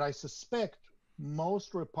that I suspect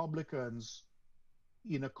most Republicans,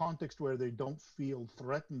 in a context where they don't feel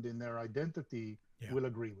threatened in their identity, will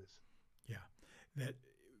agree with. Yeah, that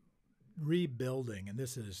rebuilding, and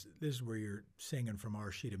this is where you're singing from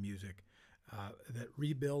our sheet of music. That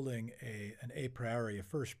rebuilding an a priori, a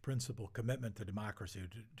first principle commitment to democracy,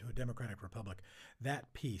 to a democratic republic,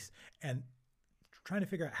 that piece, and trying to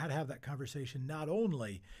figure out how to have that conversation not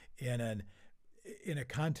only in a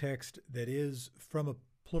context that is from a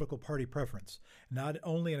political party preference, not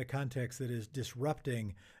only in a context that is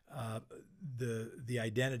disrupting the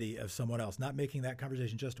identity of someone else, not making that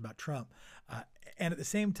conversation just about Trump, and at the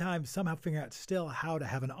same time somehow figuring out still how to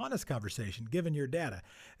have an honest conversation given your data.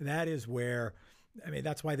 That is where, I mean,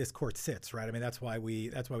 that's why this court sits, right? I mean, that's why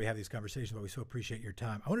we have these conversations. But we so appreciate your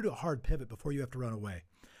time. I want to do a hard pivot before you have to run away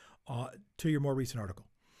to your more recent article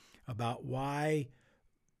about why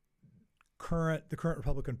the current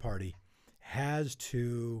Republican Party has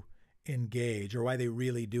to engage, or why they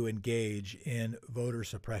really do engage in voter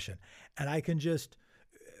suppression. And I can just,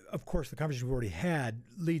 of course, the conversation we've already had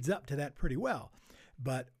leads up to that pretty well.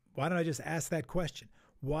 But why don't I just ask that question?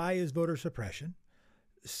 Why is voter suppression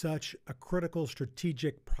such a critical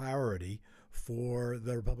strategic priority for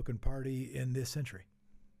the Republican Party in this century?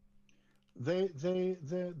 That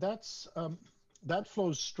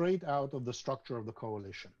flows straight out of the structure of the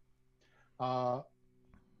coalition.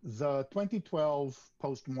 The 2012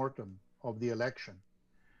 postmortem of the election,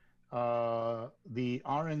 the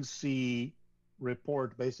RNC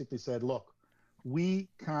report basically said, look, we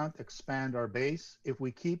can't expand our base if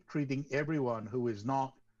we keep treating everyone who is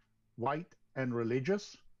not white and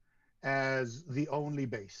religious as the only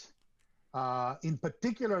base. In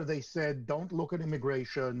particular, they said, don't look at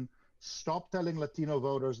immigration, stop telling Latino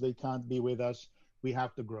voters they can't be with us, we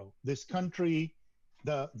have to grow. This country,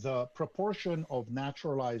 the proportion of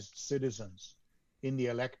naturalized citizens in the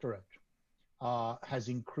electorate has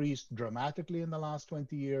increased dramatically in the last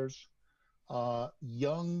 20 years.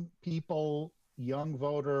 Young people, young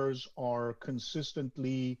voters are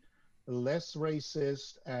consistently less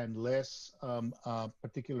racist and less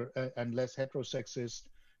particular and less heterosexist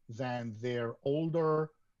than their older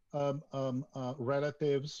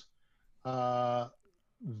relatives.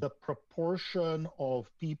 The proportion of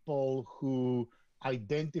people who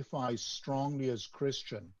identify strongly as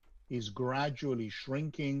Christian is gradually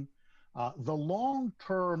shrinking. The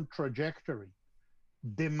long-term trajectory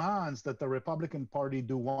demands that the Republican Party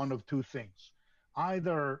do one of two things: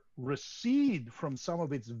 either recede from some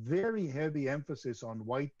of its very heavy emphasis on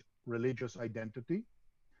white religious identity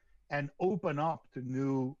and open up to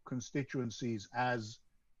new constituencies as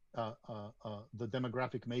the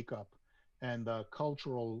demographic makeup and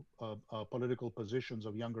cultural political positions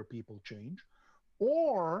of younger people change,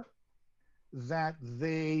 or that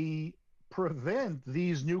they prevent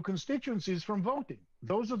these new constituencies from voting.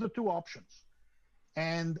 Those are the two options.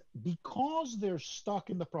 And because they're stuck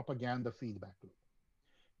in the propaganda feedback loop,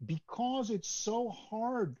 because it's so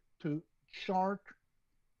hard to chart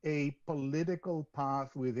a political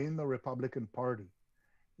path within the Republican Party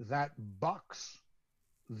that bucks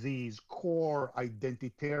these core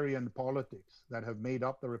identitarian politics that have made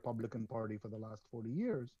up the Republican Party for the last 40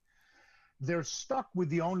 years, they're stuck with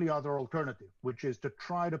the only other alternative, which is to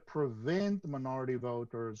try to prevent minority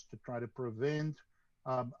voters, to try to prevent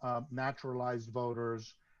naturalized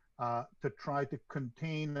voters, to try to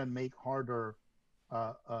contain and make harder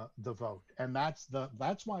the vote. And that's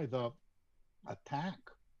why the attack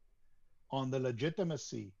on the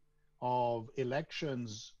legitimacy of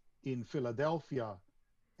elections in Philadelphia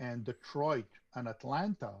and Detroit and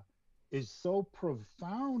Atlanta is so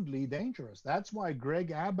profoundly dangerous. That's why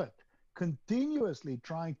Greg Abbott continuously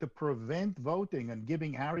trying to prevent voting and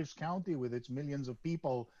giving Harris County with its millions of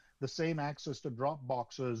people the same access to drop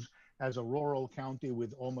boxes as a rural county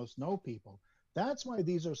with almost no people. That's why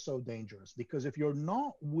these are so dangerous, because if you're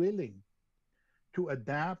not willing to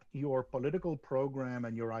adapt your political program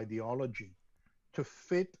and your ideology to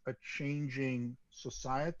fit a changing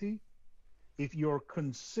society, if you're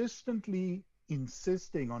consistently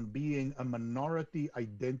insisting on being a minority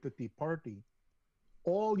identity party,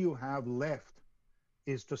 all you have left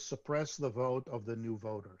is to suppress the vote of the new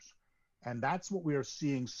voters. And that's what we are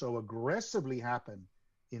seeing so aggressively happen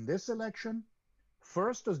in this election,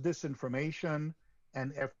 first as disinformation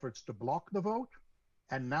and efforts to block the vote,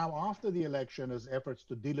 and now after the election as efforts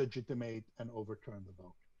to delegitimate and overturn the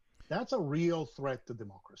vote. That's a real threat to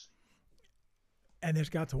democracy. And this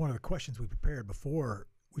got to one of the questions we prepared before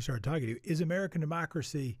we started talking to you. Is American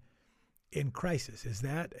democracy in crisis? Is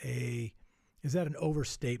that an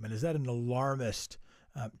overstatement? Is that an alarmist,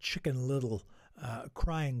 Chicken Little,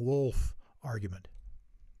 crying wolf argument?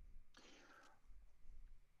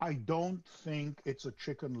 I don't think it's a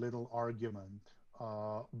Chicken Little argument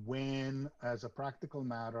when, as a practical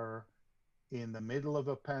matter, in the middle of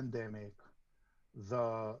a pandemic,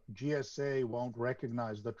 the GSA won't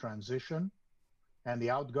recognize the transition and the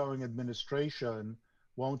outgoing administration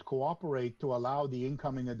won't cooperate to allow the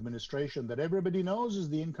incoming administration that everybody knows is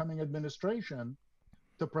the incoming administration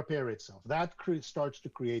to prepare itself. That starts to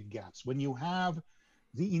create gaps. When you have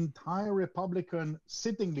the entire Republican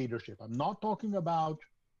sitting leadership, I'm not talking about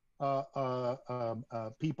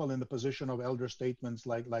people in the position of elder statesmen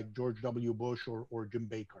like George W. Bush or Jim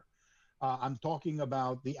Baker. I'm talking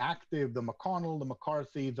about the active, the McConnell, the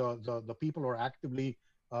McCarthy, the people who are actively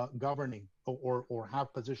governing or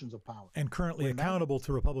have positions of power. And currently accountable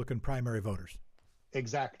to Republican primary voters.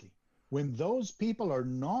 Exactly. When those people are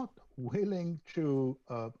not willing to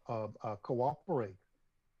cooperate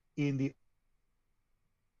in the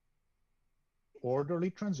orderly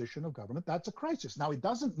transition of government, that's a crisis. Now, it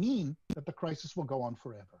doesn't mean that the crisis will go on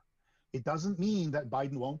forever. It doesn't mean that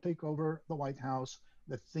Biden won't take over the White House,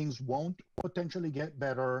 that things won't potentially get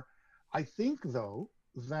better. I think, though,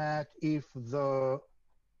 that if the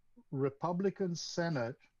Republican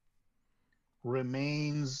Senate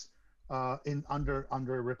remains under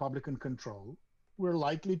Republican control, we're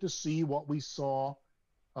likely to see what we saw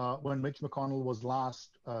when Mitch McConnell was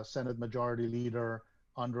last Senate Majority Leader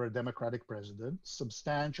under a Democratic president: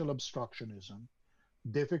 substantial obstructionism,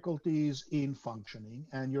 difficulties in functioning,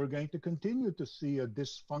 and you're going to continue to see a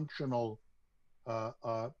dysfunctional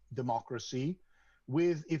democracy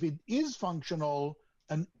with, if it is functional,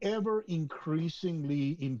 an ever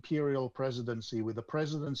increasingly imperial presidency, with the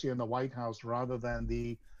presidency and the White House rather than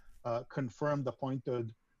the confirmed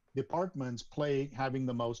appointed departments having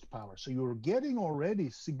the most power. So you're getting already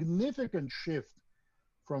significant shift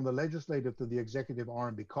from the legislative to the executive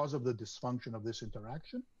arm because of the dysfunction of this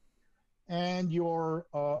interaction, and you're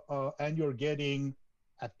getting,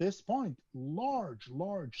 at this point, large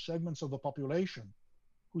segments of the population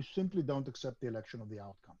who simply don't accept the election of the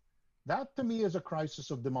outcome. That, to me, is a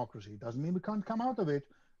crisis of democracy. It doesn't mean we can't come out of it,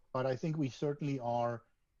 but I think we certainly are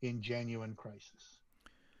in genuine crisis.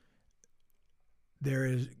 There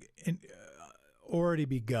is already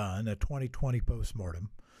begun a 2020 postmortem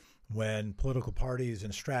when political parties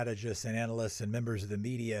and strategists and analysts and members of the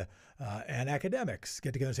media and academics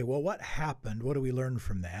get together and say, well, what happened? What do we learn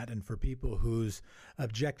from that? And for people whose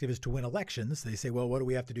objective is to win elections, they say, well, what do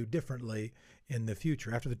we have to do differently in the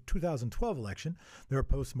future? After the 2012 election, there are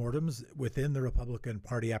postmortems within the Republican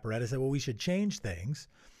Party apparatus that, well, we should change things.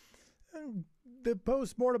 And the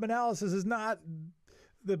postmortem analysis is not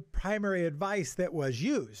the primary advice that was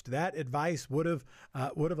used. That advice would have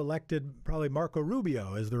elected probably Marco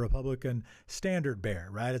Rubio as the Republican standard bearer,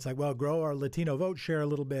 right? It's like, well, grow our Latino vote share a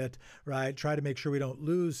little bit, right? Try to make sure we don't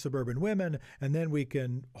lose suburban women, and then we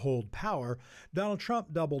can hold power. Donald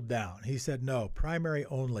Trump doubled down. He said, no, primary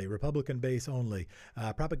only, Republican base only,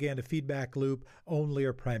 propaganda feedback loop only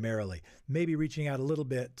or primarily. Maybe reaching out a little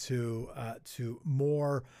bit to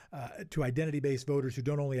more to identity-based voters who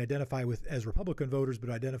don't only identify as Republican voters,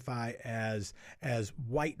 but identify as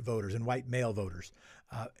white voters and white male voters.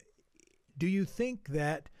 Do you think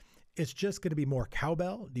that it's just going to be more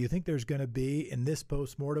cowbell? Do you think there's going to be, in this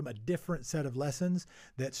postmortem, a different set of lessons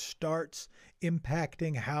that starts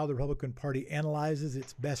impacting how the Republican Party analyzes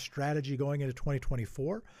its best strategy going into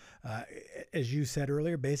 2024? As you said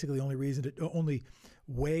earlier, basically the only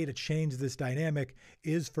way to change this dynamic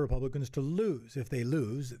is for Republicans to lose. If they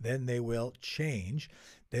lose, then they will change.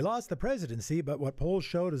 They lost the presidency, but what polls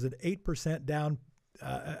showed is an 8% down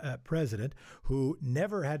president who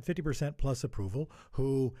never had 50% plus approval,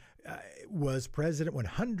 who was president when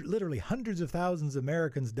literally hundreds of thousands of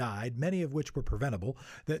Americans died, many of which were preventable,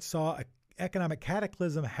 that saw a economic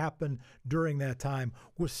cataclysm happen during that time,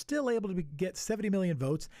 was still able to get 70 million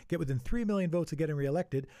votes, get within 3 million votes of getting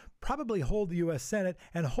reelected, probably hold the U.S. Senate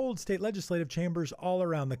and hold state legislative chambers all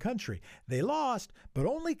around the country. They lost, but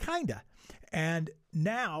only kinda. And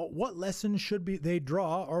now, what lessons should they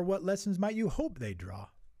draw, or what lessons might you hope they draw?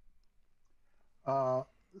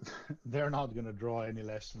 They're not going to draw any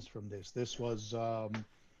lessons from this. This was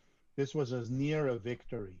as near a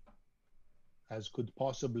victory as could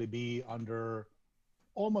possibly be under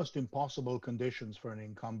almost impossible conditions for an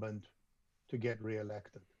incumbent to get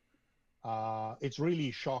reelected. It's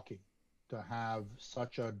really shocking to have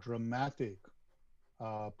such a dramatic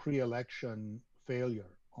pre-election failure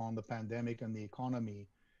on the pandemic and the economy,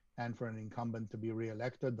 and for an incumbent to be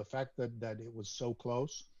reelected. The fact that it was so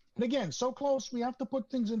close, and again, so close, we have to put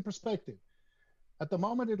things in perspective. At the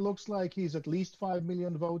moment, it looks like he's at least 5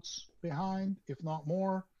 million votes behind, if not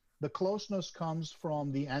more. The closeness comes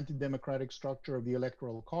from the anti-democratic structure of the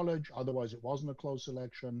Electoral College. Otherwise, it wasn't a close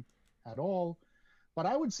election at all. But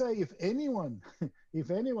I would say if anyone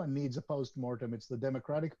needs a post-mortem, it's the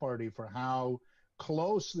Democratic Party for how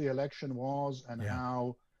close the election was and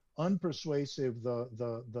how unpersuasive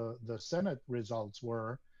the Senate results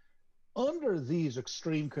were under these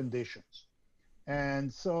extreme conditions.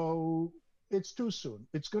 And so it's too soon.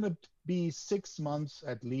 It's going to be 6 months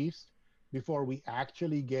at least before we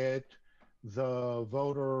actually get the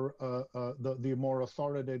voter, the more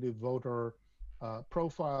authoritative voter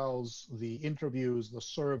profiles, the interviews, the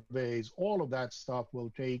surveys. All of that stuff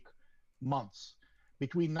will take months.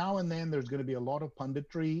 Between now and then, there's going to be a lot of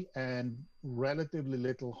punditry and relatively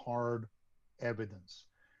little hard evidence.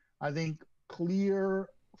 I think clear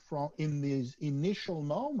in these initial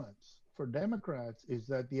moments for Democrats is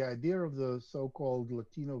that the idea of the so-called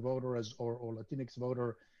Latino voter or Latinx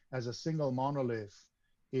voter as a single monolith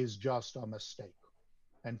is just a mistake.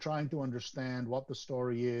 And trying to understand what the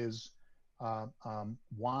story is,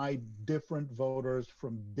 why different voters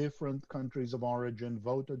from different countries of origin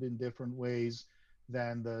voted in different ways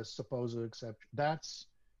than the supposed exception, that's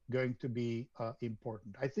going to be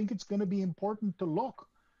important. I think it's going to be important to look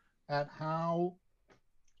at how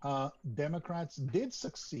Democrats did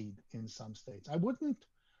succeed in some states. I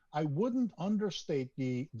wouldn't understate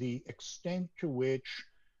the extent to which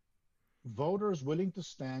voters willing to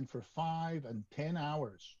stand for 5 and 10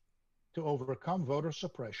 hours to overcome voter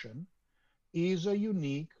suppression is a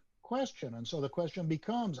unique question. And so the question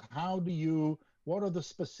becomes, what are the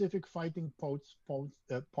specific fighting points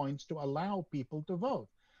to allow people to vote?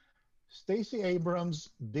 Stacey Abrams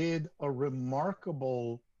did a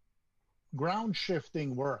remarkable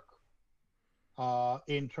ground-shifting work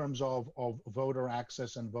in terms of voter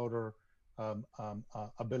access and voter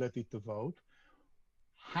ability to vote.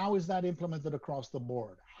 How is that implemented across the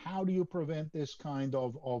board? How do you prevent this kind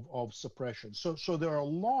of suppression? So there are a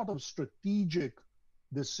lot of strategic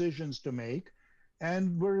decisions to make,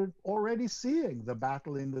 and we're already seeing the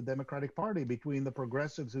battle in the Democratic Party between the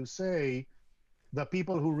progressives who say the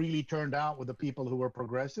people who really turned out were the people who were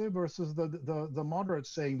progressive versus the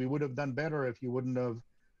moderates saying we would have done better if you wouldn't have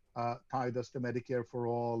tied us to Medicare for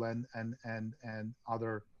all and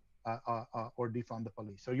other or defund the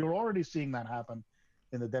police. So you're already seeing that happen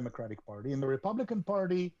in the Democratic Party. In the Republican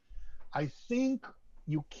Party, I think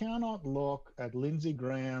you cannot look at Lindsey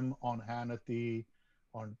Graham on Hannity,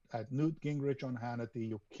 at Newt Gingrich on Hannity.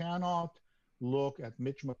 You cannot look at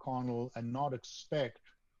Mitch McConnell and not expect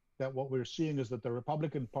that what we're seeing is that the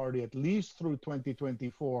Republican Party, at least through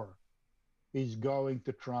 2024, is going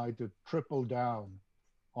to try to triple down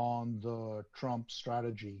on the Trump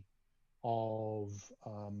strategy of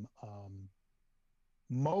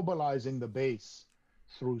mobilizing the base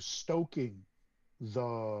through stoking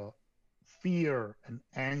the fear and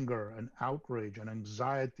anger and outrage and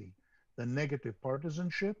anxiety, the negative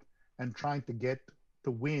partisanship, and trying to get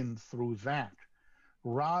the win through that,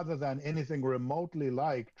 rather than anything remotely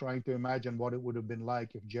like trying to imagine what it would have been like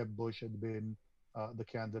if Jeb Bush had been the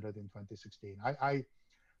candidate in 2016.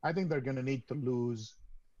 I think they're going to need to lose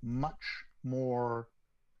much more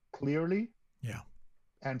clearly. Yeah.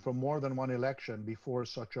 and for more than one election before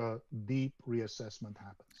such a deep reassessment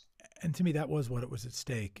happens. And to me, that was what it was at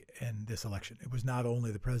stake in this election. It was not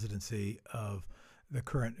only the presidency of the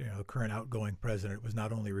current outgoing president. It was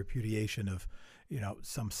not only repudiation of,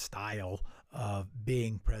 some style of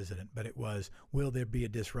being president, but it was, will there be a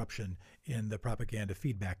disruption in the propaganda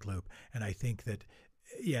feedback loop? And I think that,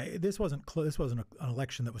 this wasn't close. This wasn't an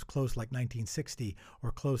election that was close like 1960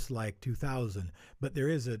 or close like 2000. But there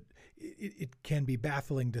is it can be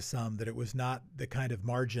baffling to some that it was not the kind of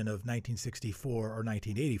margin of 1964 or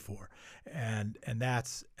 1984, and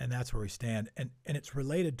that's where we stand. And it's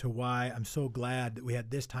related to why I'm so glad that we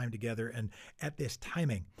had this time together and at this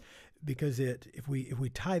timing, because if we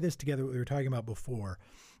tie this together, what we were talking about before,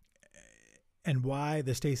 and why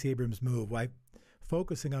the Stacey Abrams move, why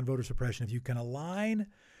focusing on voter suppression, if you can align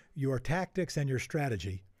your tactics and your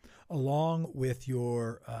strategy along with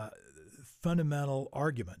your fundamental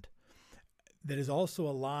argument that is also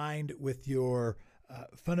aligned with your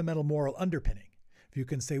fundamental moral underpinning. If you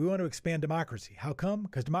can say, we want to expand democracy. How come?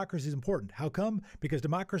 Because democracy is important. How come? Because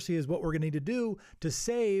democracy is what we're going to need to do to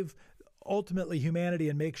save ultimately humanity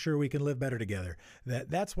and make sure we can live better together.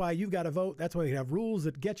 That's why you've got to vote. That's why we have rules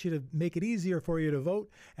that get you to make it easier for you to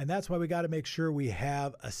vote. And that's why we got to make sure we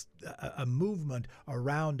have a movement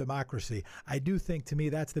around democracy. I do think, to me,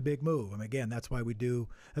 that's the big move. And again, that's why we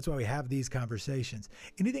have these conversations.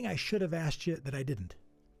 Anything I should have asked you that I didn't?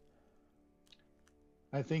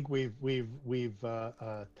 I think we've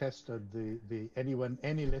tested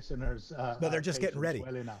any listeners. No, they're just getting ready.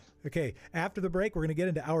 Well enough. Okay, after the break, we're going to get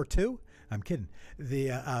into hour 2. I'm kidding.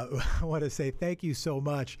 I want to say thank you so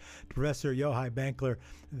much to Professor Yochai Benkler.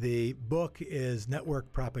 The book is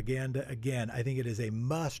Network Propaganda. Again, I think it is a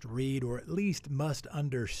must read, or at least must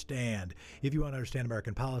understand, if you want to understand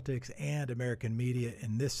American politics and American media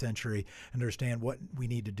in this century, understand what we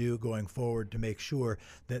need to do going forward to make sure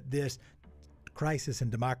that this crisis in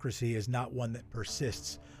democracy is not one that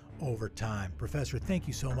persists over time. Professor, thank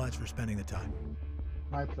you so much for spending the time.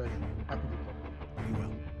 My pleasure. Happy to talk. You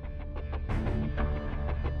will.